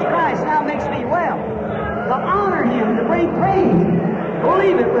 Jesus Christ now makes me well. To honor Him, to bring praise.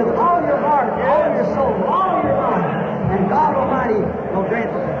 Believe it with all